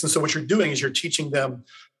dynamics. And so what you're doing is you're teaching them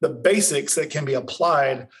the basics that can be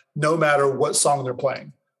applied no matter what song they're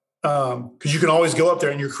playing. Because you can always go up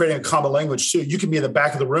there and you're creating a common language too. You can be in the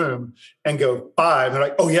back of the room and go 5. And they're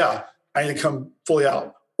like, oh yeah, I need to come fully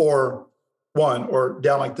out, or 1, or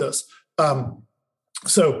down like this. But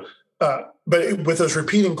with those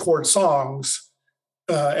repeating chord songs,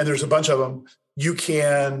 and there's a bunch of them, you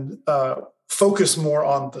can focus more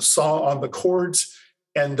on the song, on the chords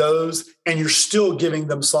and those, and you're still giving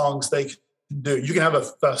them songs they can do. You can have a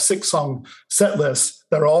 6-song set list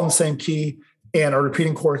that are all in the same key and are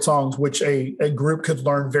repeating chord songs, which a group could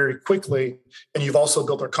learn very quickly. And you've also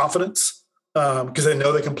built their confidence because they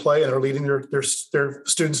know they can play and they're leading their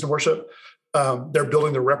students in worship. They're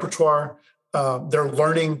building their repertoire. They're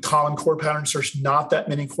learning common chord patterns. There's not that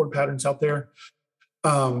many chord patterns out there.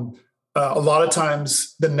 A lot of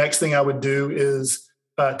times, the next thing I would do is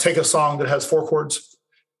take a song that has 4 chords,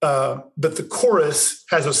 but the chorus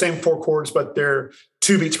has the same 4 chords, but they're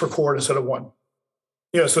 2 beats per chord instead of 1.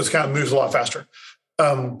 So it kind of moves a lot faster.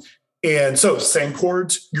 And so same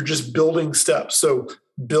chords, you're just building steps. So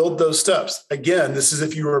build those steps. Again, this is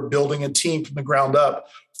if you are building a team from the ground up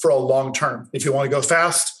for a long term. If you want to go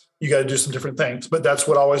fast, you got to do some different things. But that's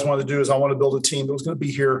what I always wanted to do, is I want to build a team that was going to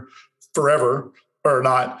be here forever or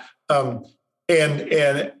not. And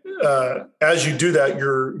as you do that,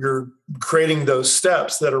 you're creating those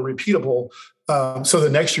steps that are repeatable. So the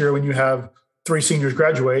next year, when you have 3 seniors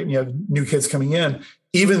graduate and you have new kids coming in,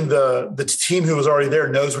 even the team who was already there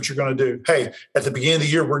knows what you're going to do. Hey, at the beginning of the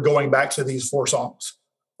year, we're going back to these 4 songs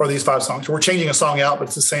or these 5 songs. We're changing a song out, but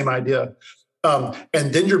it's the same idea.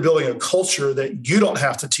 And then you're building a culture that you don't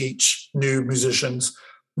have to teach new musicians.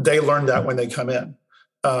 They learn that when they come in.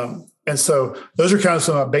 And so those are kind of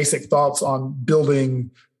some basic thoughts on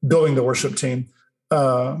building the worship team.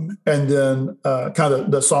 And then kind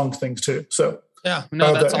of the song things too. So yeah,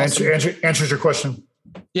 no, that's awesome. Answers your question.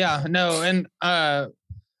 Yeah, no. And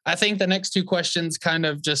I think the next 2 questions kind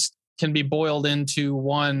of just can be boiled into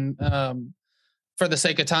one for the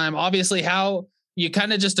sake of time. Obviously, how you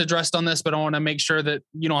kind of just addressed on this, but I want to make sure that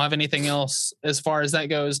you don't have anything else as far as that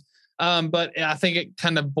goes. But I think it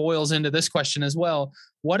kind of boils into this question as well.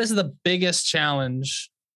 What is the biggest challenge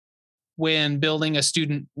when building a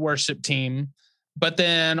student worship team? But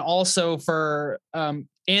then also for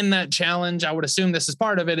in that challenge, I would assume this is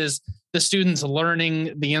part of it, is the students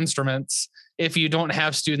learning the instruments. If you don't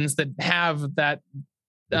have students that have that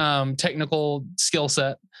technical skill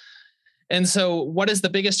set. And so what is the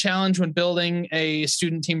biggest challenge when building a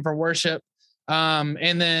student team for worship?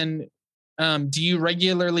 And then do you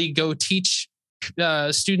regularly go teach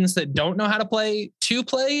students that don't know how to play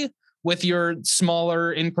with your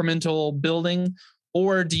smaller incremental building?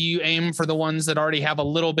 Or do you aim for the ones that already have a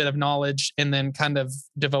little bit of knowledge and then kind of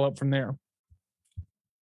develop from there?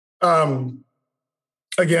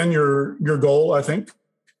 Again, your goal, I think,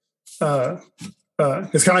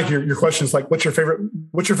 it's kind of like your question is like, what's your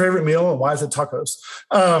favorite meal and why is it tacos?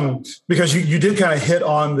 Because you did kind of hit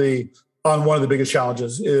on one of the biggest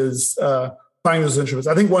challenges is finding those instruments.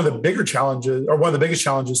 I think one of the biggest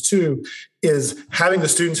challenges too is having the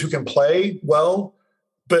students who can play well,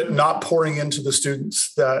 but not pouring into the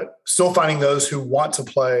students, that still finding those who want to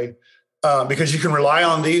play, because you can rely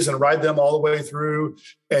on these and ride them all the way through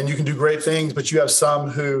and you can do great things, but you have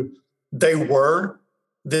some who they were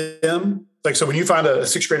them. Like, so when you find a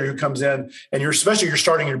 6th grader who comes in and you're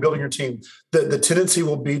starting and you're building your team, the tendency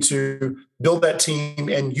will be to build that team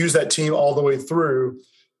and use that team all the way through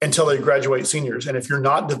until they graduate seniors. And if you're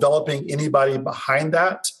not developing anybody behind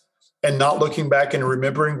that and not looking back and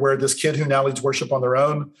remembering where this kid who now leads worship on their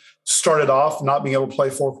own started off not being able to play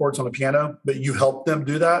 4 chords on a piano, but you helped them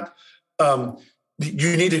do that,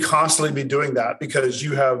 you need to constantly be doing that, because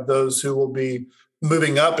you have those who will be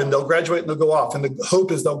moving up and they'll graduate and they'll go off. And the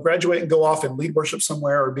hope is they'll graduate and go off and lead worship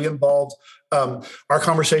somewhere or be involved. My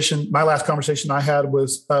last conversation I had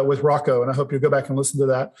was with Rocco, and I hope you'll go back and listen to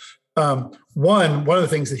that. One of the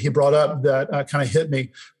things that he brought up that kind of hit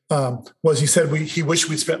me was he said he wished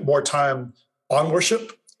we'd spent more time on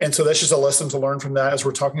worship. And so that's just a lesson to learn from that as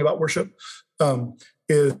we're talking about worship,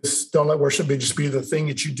 is don't let worship just be the thing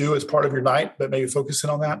that you do as part of your night, but maybe focus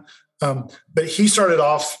in on that. But he started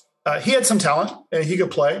off, he had some talent and he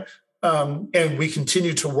could play. And we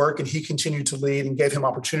continued to work and he continued to lead and gave him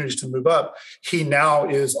opportunities to move up. He now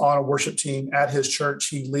is on a worship team at his church.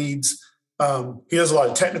 He leads, he does a lot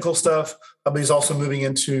of technical stuff, but he's also moving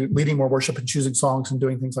into leading more worship and choosing songs and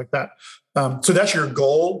doing things like that. So that's your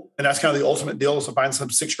goal. And that's kind of the ultimate deal, is to find some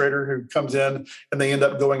 6th grader who comes in and they end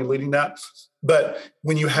up going and leading that. But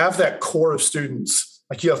when you have that core of students,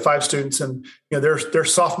 like you have 5 students and they're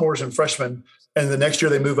sophomores and freshmen, and the next year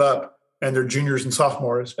they move up and they're juniors and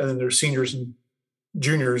sophomores, and then they're seniors and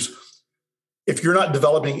juniors. If you're not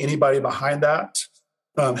developing anybody behind that,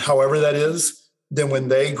 however that is, then when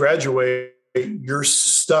they graduate, you're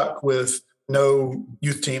stuck with no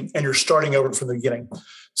youth team and you're starting over from the beginning.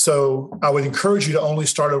 So I would encourage you to only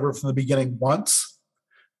start over from the beginning once,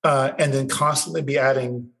 and then constantly be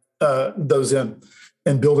adding those in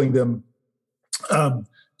and building them.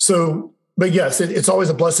 But yes, it's always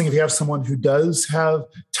a blessing if you have someone who does have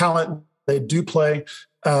talent, they do play.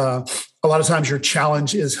 A lot of times your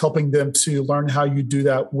challenge is helping them to learn how you do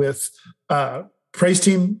that with praise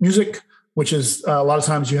team music, which is a lot of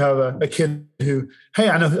times you have a kid who, hey,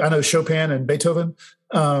 I know Chopin and Beethoven,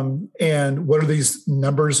 and what are these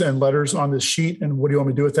numbers and letters on this sheet, and what do you want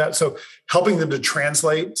me to do with that? So helping them to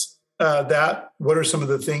translate that. What are some of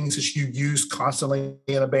the things that you use constantly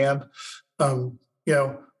in a band?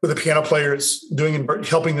 With a piano player, it's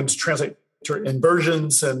helping them to translate to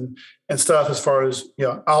inversions and stuff, as far as,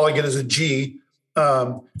 all I get is a G.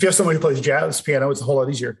 If you have someone who plays jazz piano, it's a whole lot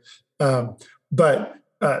easier.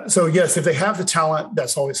 So yes, if they have the talent,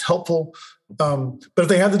 that's always helpful. But if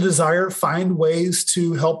they have the desire, find ways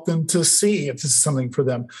to help them to see if this is something for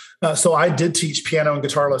them. So I did teach piano and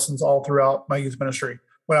guitar lessons all throughout my youth ministry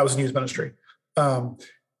when I was in youth ministry.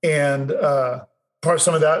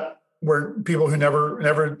 some of that were people who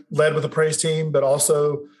never led with a praise team, but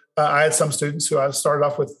also I had some students who I started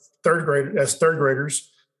off with third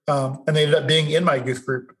graders, and they ended up being in my youth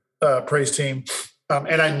group praise team.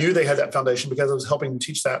 And I knew they had that foundation because I was helping them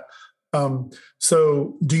teach that.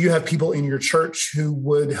 So do you have people in your church who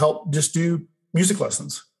would help just do music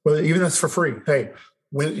lessons? Well, even that's for free. Hey,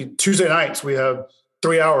 Tuesday nights we have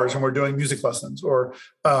 3 hours and we're doing music lessons, or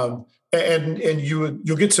and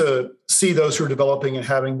you'll get to see those who are developing and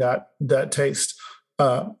having that taste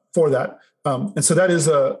for that. And so that is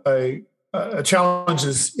a challenge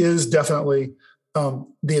is definitely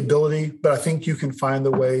the ability, but I think you can find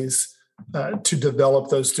the ways to develop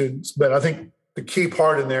those students. But I think the key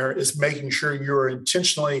part in there is making sure you're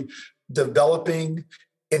intentionally developing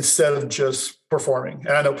instead of just performing.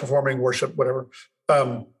 And I know performing, worship, whatever.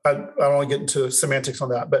 I don't want to get into semantics on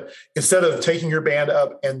that, but instead of taking your band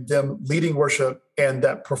up and them leading worship and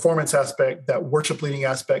that performance aspect, that worship leading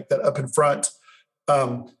aspect, that up in front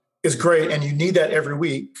is great. And you need that every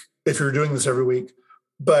week if you're doing this every week.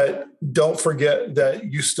 But don't forget that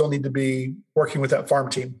you still need to be working with that farm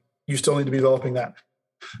team. You still need to be developing that.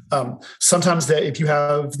 Sometimes that if you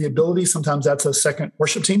have the ability, sometimes that's a second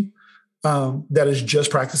worship team that is just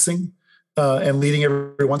practicing and leading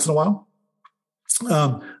every once in a while.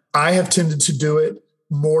 I have tended to do it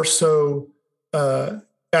more so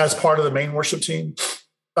as part of the main worship team.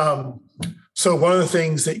 So one of the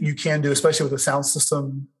things that you can do, especially with the sound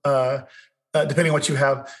system, depending on what you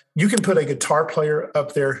have, you can put a guitar player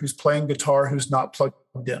up there who's playing guitar who's not plugged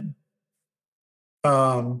in.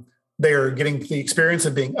 They are getting the experience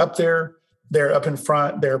of being up there. They're up in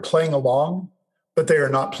front. They're playing along, but they are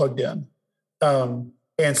not plugged in. And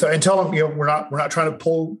tell them, we're not trying to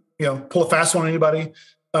pull a fast one on anybody.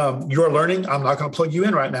 You're learning. I'm not going to plug you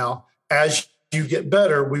in right now. As you get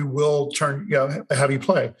better, we will have you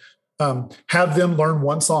play. Have them learn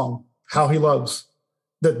one song, How He Loves,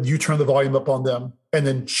 that you turn the volume up on them, and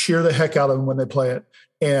then cheer the heck out of them when they play it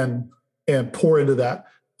and pour into that.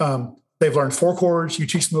 They've learned 4 chords. You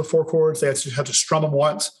teach them the 4 chords. They have to strum them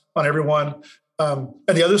once on everyone. And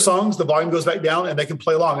the other songs, the volume goes back down and they can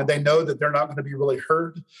play along, and they know that they're not going to be really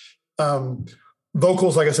heard.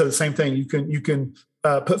 Vocals, like I said, the same thing. You can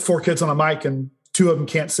put 4 kids on a mic and 2 of them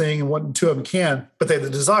can't sing and 2 of them can, but they have the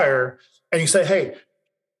desire. And you say, hey,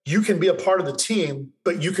 you can be a part of the team,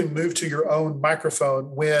 but you can move to your own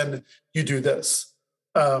microphone when you do this.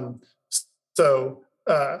 I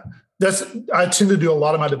tend to do a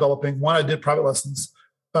lot of my developing. One, I did private lessons,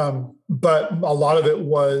 but a lot of it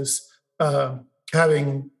was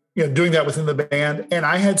doing that within the band. And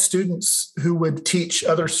I had students who would teach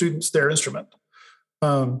other students their instrument.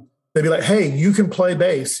 They'd be like, hey, you can play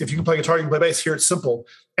bass. If you can play guitar, you can play bass. Here, it's simple.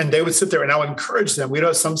 And they would sit there and I would encourage them. We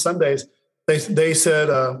know some Sundays, they said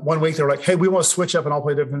one week, they were like, hey, we want to switch up and all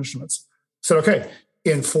play different instruments. I said, okay,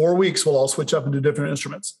 in 4 weeks, we'll all switch up and do different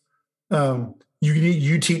instruments.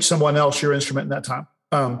 You teach someone else your instrument in that time.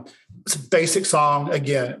 It's a basic song.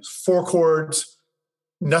 Again, 4 chords,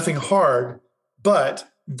 nothing hard, but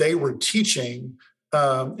they were teaching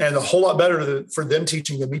and a whole lot better for them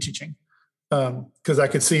teaching than me teaching. Because I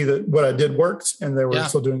could see that what I did worked and they were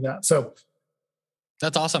still doing that. So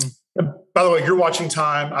that's awesome. By the way, you're watching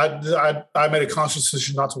time. I made a conscious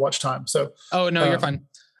decision not to watch time. So you're fine.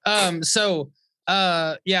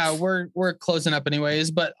 We're closing up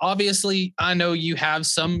anyways, but obviously I know you have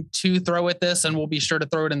some to throw at this and we'll be sure to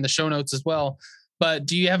throw it in the show notes as well. But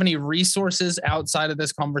do you have any resources outside of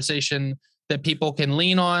this conversation that people can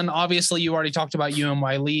lean on? Obviously you already talked about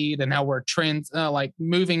UMY Lead and how we're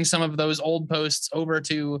moving some of those old posts over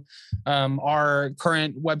to our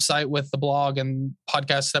current website with the blog and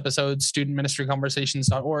podcast episodes,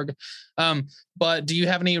 studentministryconversations.org. But do you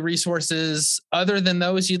have any resources other than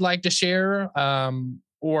those you'd like to share?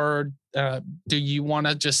 Or do you want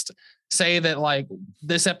to just say that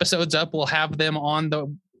this episode's up, we'll have them on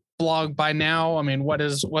the blog by now? I mean,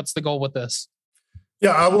 what's the goal with this?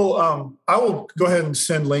 Yeah, I will go ahead and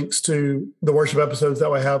send links to the worship episodes that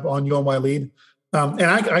I have on UMY Lead. And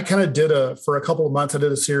I kind of did for a couple of months, I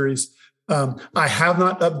did a series. I have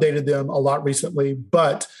not updated them a lot recently,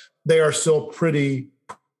 but they are still pretty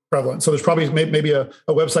prevalent. So there's probably maybe a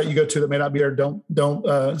website you go to that may not be there.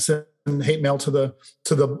 Don't send hate mail to the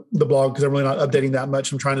blog because I'm really not updating that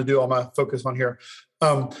much. I'm trying to do all my focus on here.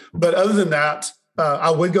 But other than that, I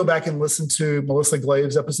would go back and listen to Melissa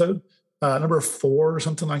Glave's episode. Number 4 or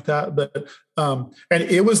something like that. But and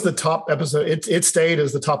it was the top episode. It stayed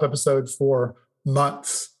as the top episode for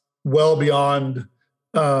months, well beyond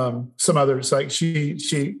some others. Like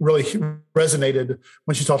she really resonated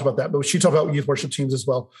when she talked about that, but she talked about youth worship teams as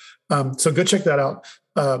well. So go check that out.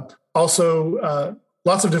 Also,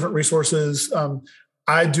 lots of different resources.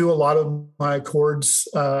 I do a lot of my chords.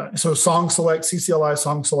 So Song Select, CCLI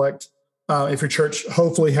Song Select. If your church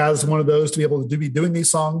hopefully has one of those to be able to be doing these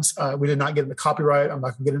songs. We did not get into copyright. I'm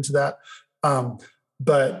not going to get into that.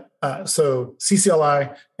 So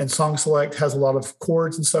CCLI and Song Select has a lot of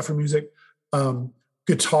chords and stuff for music. Ultimate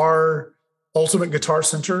Guitar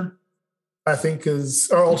Center, I think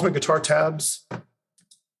or Ultimate Guitar Tabs.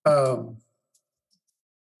 Ultimate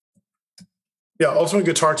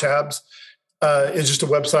Guitar Tabs is just a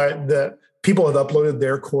website that people have uploaded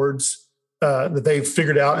their chords that they've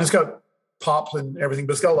figured out. And it's got pop and everything,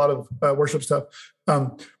 but it's got a lot of worship stuff.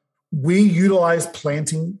 We utilize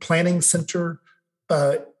Planning Center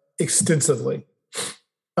extensively.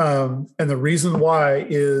 And the reason why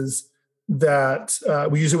is that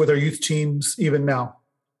we use it with our youth teams even now.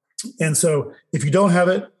 And so if you don't have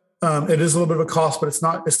it, it is a little bit of a cost, but it's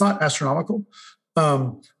not astronomical.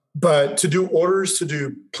 But to do orders, to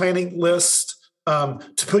do planning lists,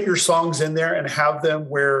 to put your songs in there and have them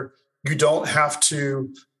where you don't have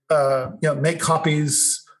to make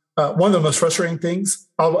copies. One of the most frustrating things,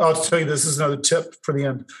 I'll tell you, this is another tip for the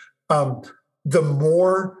end. The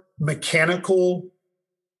more mechanical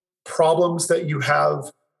problems that you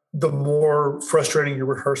have, the more frustrating your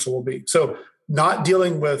rehearsal will be. So not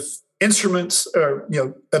dealing with instruments or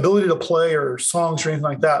ability to play or songs or anything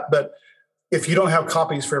like that, but if you don't have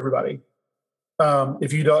copies for everybody,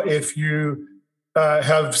 if you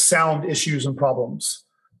have sound issues and problems,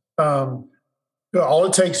 all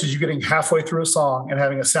it takes is you getting halfway through a song and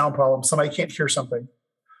having a sound problem. Somebody can't hear something.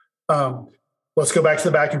 Let's go back to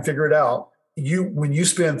the back and figure it out. When you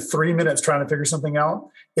spend 3 minutes trying to figure something out,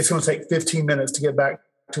 it's going to take 15 minutes to get back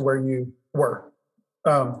to where you were.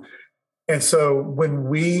 And so when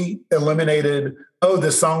we eliminated,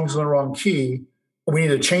 this song's in the wrong key, we need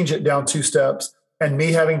to change it down 2 steps, and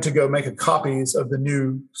me having to go make copies of the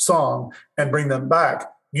new song and bring them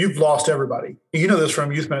back, you've lost everybody. You know this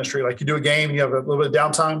from youth ministry. Like you do a game and you have a little bit of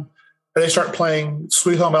downtime, and they start playing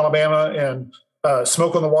Sweet Home Alabama and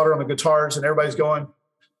Smoke on the Water on the guitars, and everybody's going.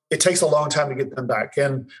 It takes a long time to get them back.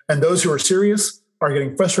 And those who are serious are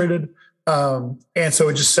getting frustrated. And so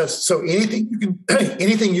it just says, so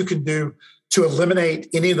anything you can do to eliminate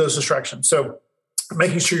any of those distractions. So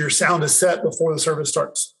making sure your sound is set before the service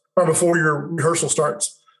starts or before your rehearsal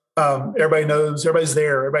starts. Everybody's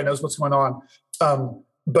there. Everybody knows what's going on.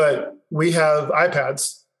 But we have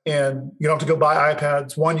iPads, and you don't have to go buy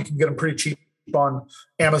iPads. One, you can get them pretty cheap on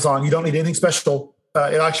Amazon. You don't need anything special.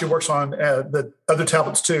 It actually works on the other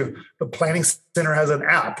tablets too. The Planning Center has an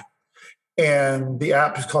app, and the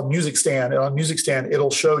app is called Music Stand. And on Music Stand,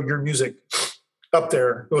 it'll show your music up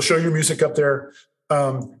there. It'll show your music up there.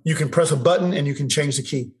 You can press a button and you can change the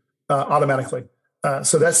key automatically.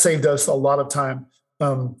 So that saved us a lot of time.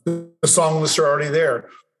 The song lists are already there.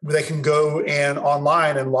 They can go and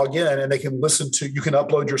online and log in, and they can you can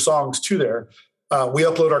upload your songs to there. We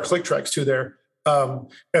upload our click tracks to there. And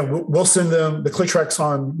we'll send them the click tracks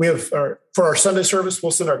for our Sunday service.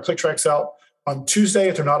 We'll send our click tracks out on Tuesday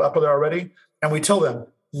if they're not up there already. And we tell them,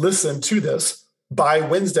 listen to this by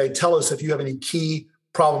Wednesday. Tell us if you have any key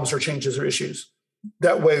problems or changes or issues.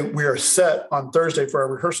 That way we are set on Thursday for our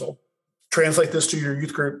rehearsal. Translate this to your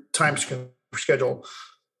youth group time schedule.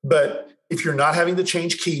 But if you're not having to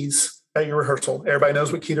change keys at your rehearsal, everybody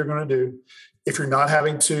knows what key they're going to do. If you're not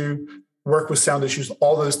having to work with sound issues,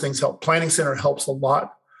 all those things help. Planning Center helps a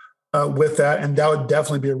lot with that. And that would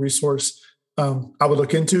definitely be a resource I would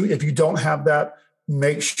look into. If you don't have that,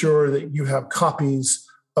 make sure that you have copies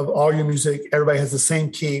of all your music. Everybody has the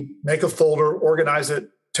same key. Make a folder, organize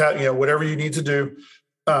it, whatever you need to do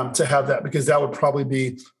to have that, because that would probably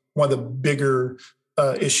be one of the bigger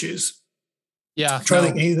issues. Yeah. Try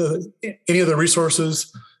to think any of the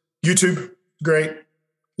resources. YouTube, great.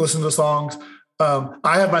 Listen to songs.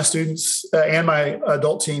 I have my students and my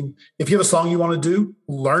adult team. If you have a song you want to do,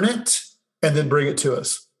 learn it and then bring it to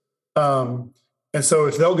us. And so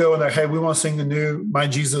if they'll go and they're, hey, we want to sing the new My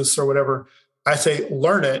Jesus or whatever, I say,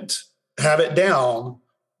 learn it, have it down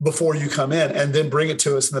before you come in, and then bring it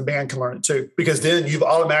to us, and the band can learn it too. Because then you've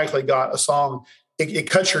automatically got a song. It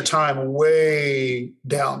cuts your time way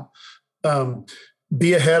down.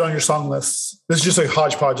 Be ahead on your song lists. This is just a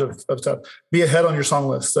hodgepodge of stuff. Be ahead on your song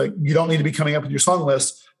list. Like, you don't need to be coming up with your song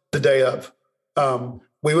list the day of.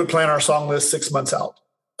 We would plan our song list 6 months out.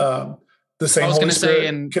 The same. I was going to say,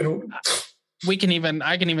 and I can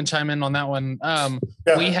even chime in on that one.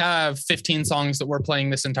 We have 15 songs that we're playing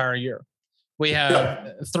this entire year. We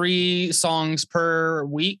have 3 songs per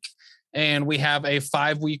week, and we have a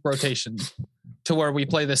 5-week rotation to where we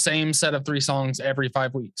play the same set of 3 songs every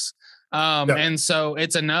 5 weeks. And so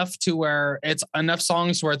it's enough to where it's enough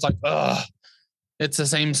songs where it's like, it's the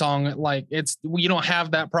same song. Like you don't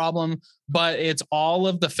have that problem, but it's all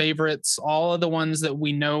of the favorites, all of the ones that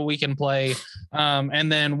we know we can play.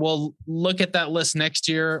 And then we'll look at that list next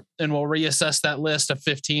year and we'll reassess that list of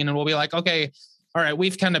 15 and we'll be like, okay, all right,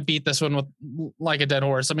 we've kind of beat this one with like a dead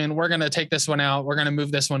horse. I mean, we're going to take this one out. We're going to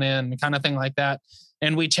move this one in, kind of thing like that.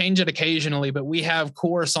 And we change it occasionally, but we have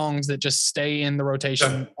core songs that just stay in the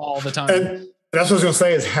rotation all the time. And that's what I was going to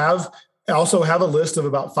say is also have a list of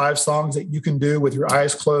about 5 songs that you can do with your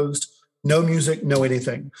eyes closed, no music, no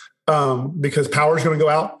anything, because power's going to go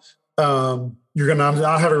out. You're going to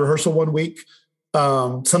not have a rehearsal one week.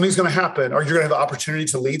 Something's going to happen, or you're going to have the opportunity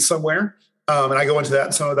to lead somewhere. And I go into that.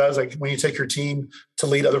 And some of that is like when you take your team to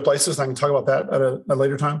lead other places. And I can talk about that at a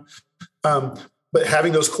later time. But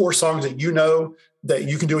having those core songs that you know that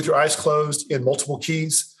you can do with your eyes closed in multiple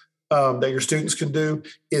keys that your students can do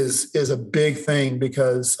is a big thing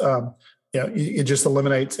because it just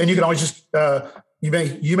eliminates. And you can always just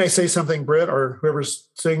you may say something, Brent, or whoever's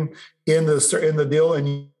singing in the deal,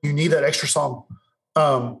 and you need that extra song.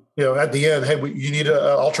 At the end, hey, you need an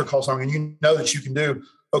altar call song, and you know that you can do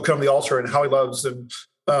 "Oh Come to the Altar" and "How He Loves" and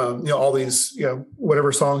all these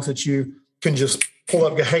whatever songs that you can just pull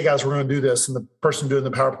up. Hey guys, we're going to do this, and the person doing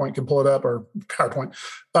the PowerPoint can pull it up, or PowerPoint.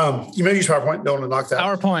 You may use PowerPoint. Don't want to knock that.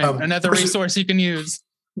 PowerPoint, another resource you can use.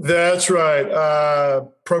 That's right.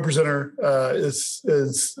 ProPresenter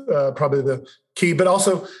is probably the key, but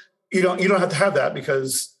also you don't have to have that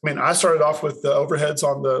because I started off with the overheads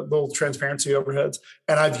on the little transparency overheads,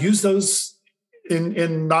 and I've used those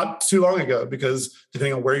in not too long ago because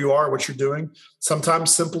depending on where you are, what you're doing,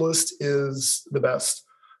 sometimes simplest is the best.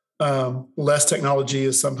 Less technology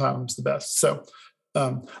is sometimes the best. So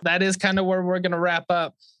that is kind of where we're going to wrap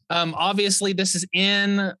up. Obviously, this is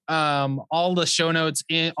in all the show notes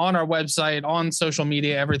on our website, on social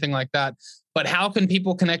media, everything like that. But how can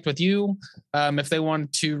people connect with you if they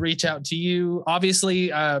want to reach out to you?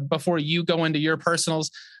 Obviously, before you go into your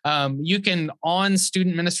personals, you can on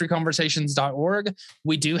studentministryconversations.org.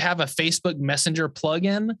 We do have a Facebook Messenger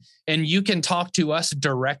plugin, and you can talk to us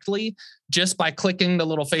directly just by clicking the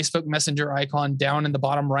little Facebook Messenger icon down in the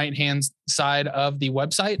bottom right-hand side of the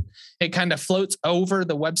website. It kind of floats over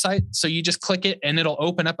the website. So you just click it and it'll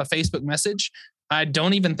open up a Facebook message. I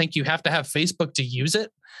don't even think you have to have Facebook to use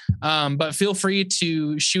it. But feel free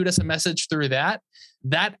to shoot us a message through that.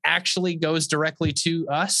 That actually goes directly to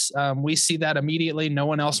us. We see that immediately. No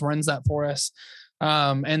one else runs that for us.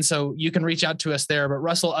 And so you can reach out to us there. But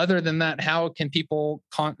Russell, other than that, how can people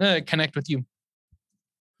connect with you?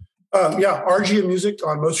 RGM Music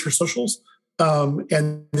on most of your socials.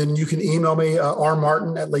 And then you can email me,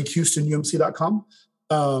 rmartin@lakehoustonumc.com.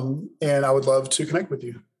 And I would love to connect with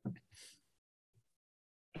you.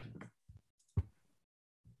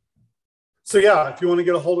 So if you want to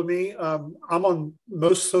get a hold of me, I'm on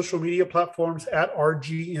most social media platforms at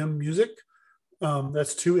RGM Music.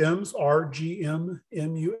 That's 2 M's,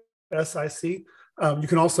 RGMMUSIC. You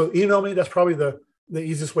can also email me. That's probably the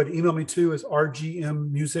easiest way to email me too is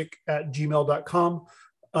rgmmusic@gmail.com.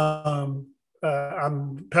 I'm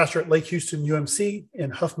pastor at Lake Houston UMC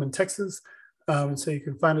in Huffman, Texas. And so you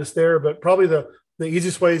can find us there. But probably the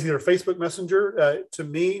easiest way is either Facebook Messenger to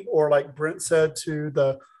me, or like Brent said, to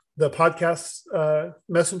the podcast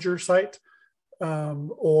messenger site,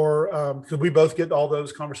 or because we both get all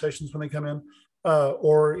those conversations when they come in,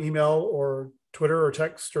 or email or Twitter or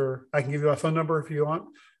text, or I can give you my phone number if you want,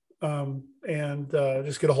 and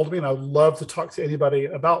just get a hold of me. And I would love to talk to anybody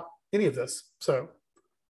about any of this. So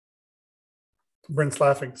Brent's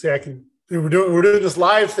laughing. See, we're doing this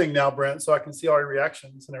live thing now, Brent, so I can see all your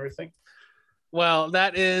reactions and everything. Well,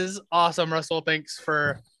 that is awesome, Russell. Thanks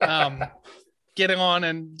for getting on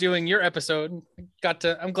and doing your episode.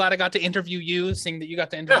 I'm glad I got to interview you, seeing that you got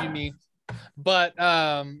to interview me. But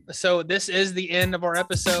so this is the end of our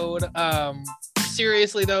episode.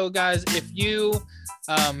 Seriously though, guys, if you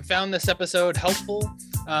found this episode helpful,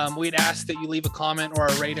 we'd ask that you leave a comment or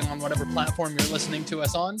a rating on whatever platform you're listening to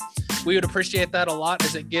us on. We would appreciate that a lot,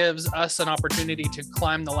 as it gives us an opportunity to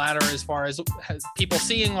climb the ladder as far as people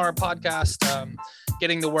seeing our podcast,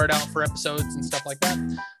 getting the word out for episodes and stuff like that.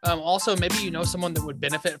 Also, maybe you know someone that would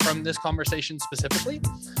benefit from this conversation specifically.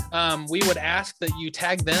 We would ask that you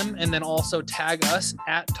tag them and then also tag us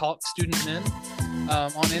at Talk Student Men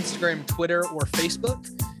on Instagram, Twitter, or Facebook.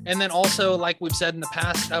 And then also, like we've said in the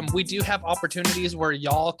past, we do have opportunities where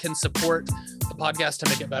y'all can support the podcast to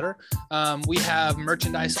make it better. We have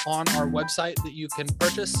merchandise on our website that you can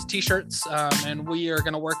purchase, t-shirts, and we are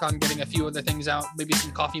going to work on getting a few other things out, maybe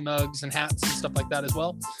some coffee mugs and hats and stuff like that as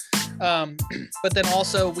well. But then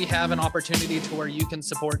also we have an opportunity to where you can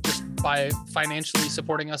support just by financially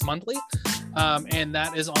supporting us monthly. And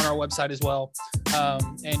that is on our website as well.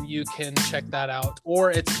 And you can check that out,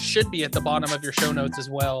 or it should be at the bottom of your show notes as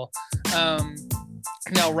well.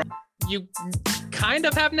 Now, you kind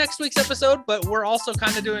of have next week's episode, but we're also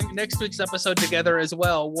kind of doing next week's episode together as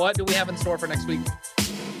well. What do we have in store for next week?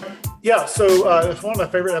 Yeah, so it's one of my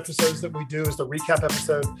favorite episodes that we do is the recap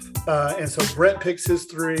episode. And so Brent picks his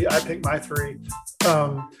 3, I pick my 3.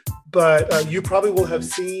 But you probably will have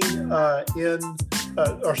seen in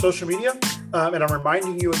our social media, and I'm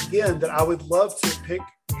reminding you again that I would love to pick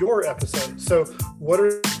your episode. So what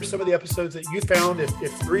are some of the episodes that you found?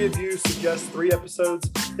 If 3 of you suggest 3 episodes,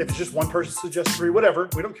 if it's just one person suggests 3, whatever,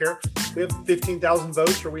 we don't care. We have 15,000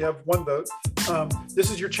 votes or we have 1 vote. This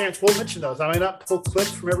is your chance. We'll mention those. I may not pull clips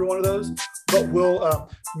from every one of those, but we'll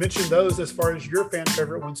mention those as far as your fan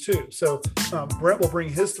favorite ones too. So Brent will bring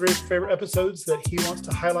his 3 favorite episodes that he wants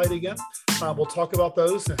to highlight again. We'll talk about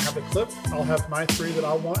those and have a clip. I'll have my 3 that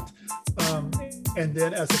I want. And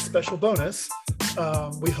then as a special bonus,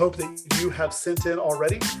 we hope that you have sent in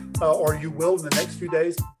already, or you will in the next few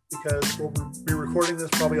days, because we'll be recording this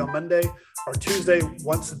probably on Monday or Tuesday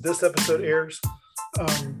once this episode airs.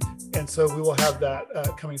 And so we will have that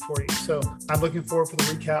coming for you. So I'm looking forward for the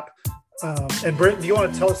recap. And Brent, do you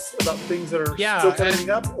want to tell us about things that are still coming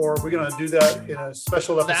up, or are we going to do that in a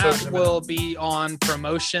special episode? That will be on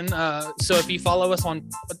promotion. So if you follow us on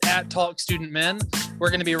 @TalkStudentMen, we're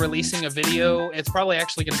going to be releasing a video. It's probably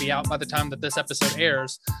actually going to be out by the time that this episode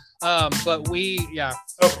airs. But we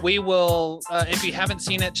will, if you haven't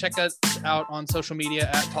seen it, check us out on social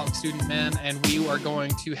media @TalkStudentMen, and we are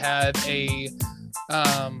going to have a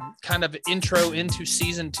kind of intro into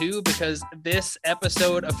season 2, because this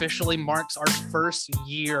episode officially marks our first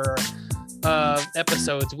year of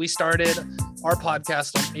episodes. We started our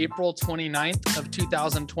podcast on April 29th of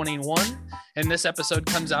 2021, and this episode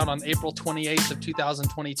comes out on April 28th of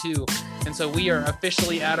 2022. And so we are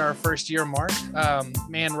officially at our first year mark.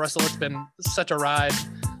 Man, Russell, it's been such a ride.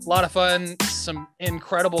 A lot of fun, some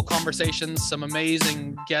incredible conversations, some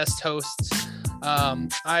amazing guest hosts.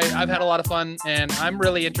 I've had a lot of fun, and I'm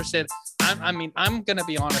really interested. I'm going to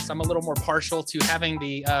be honest, I'm a little more partial to having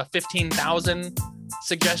the 15,000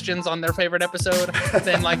 suggestions on their favorite episode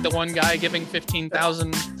than like the one guy giving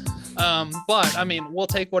 15,000. But I mean, we'll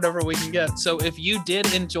take whatever we can get. So if you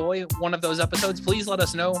did enjoy one of those episodes, please let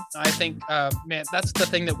us know. I think, man, that's the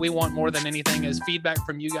thing that we want more than anything is feedback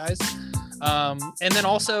from you guys. And then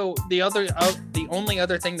also the only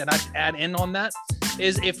other thing that I'd add in on that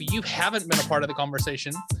is if you haven't been a part of the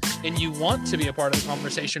conversation and you want to be a part of the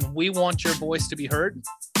conversation, we want your voice to be heard.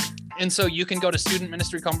 And so you can go to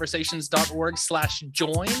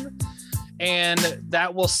studentministryconversations.org/join, and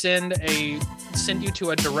that will send you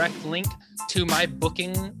to a direct link to my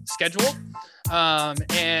booking schedule.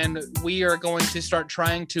 And we are going to start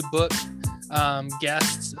trying to book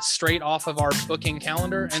guests straight off of our booking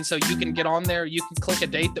calendar. And so you can get on there, you can click a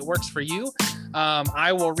date that works for you.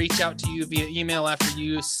 I will reach out to you via email after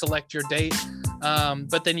you select your date.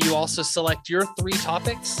 But then you also select your 3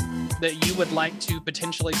 topics that you would like to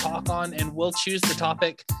potentially talk on, and we'll choose the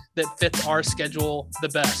topic that fits our schedule the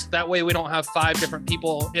best. That way we don't have 5 different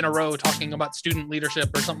people in a row talking about student leadership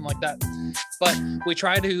or something like that. But we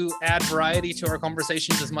try to add variety to our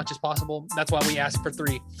conversations as much as possible. That's why we ask for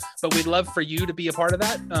 3. But we'd love for you to be a part of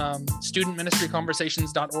that.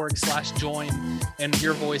 Studentministryconversations.org/join, and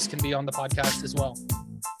your voice can be on the podcast as well.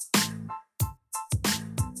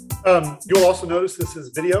 You'll also notice this is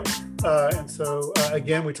video. And so,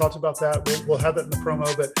 again, we talked about that. We'll have that in the promo,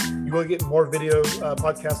 but you will get more video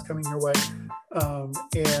podcasts coming your way.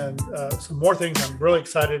 And some more things. I'm really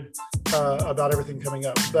excited about everything coming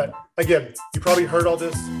up. But again, you probably heard all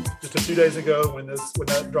this just a few days ago when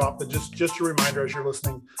that dropped, but just a reminder as you're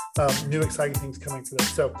listening, new exciting things coming for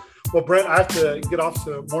this. So, well, Brent, I have to get off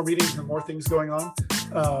to more meetings and more things going on.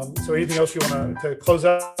 So anything else you want to close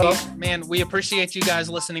out? Man, we appreciate you guys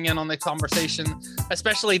listening in on the conversation,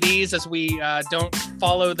 especially these as we don't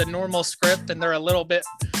follow the normal script, and they're a little bit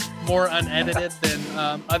more unedited than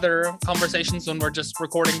other conversations when we're just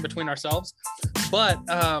recording between ourselves. But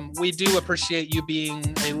we do appreciate you being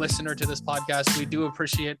a listener to this podcast. We do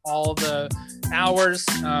appreciate all the hours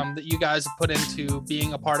that you guys have put into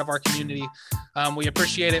being a part of our community. We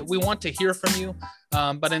appreciate it. We want to hear from you.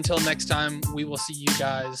 But until next time, we will see you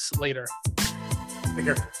guys later. Take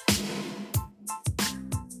care.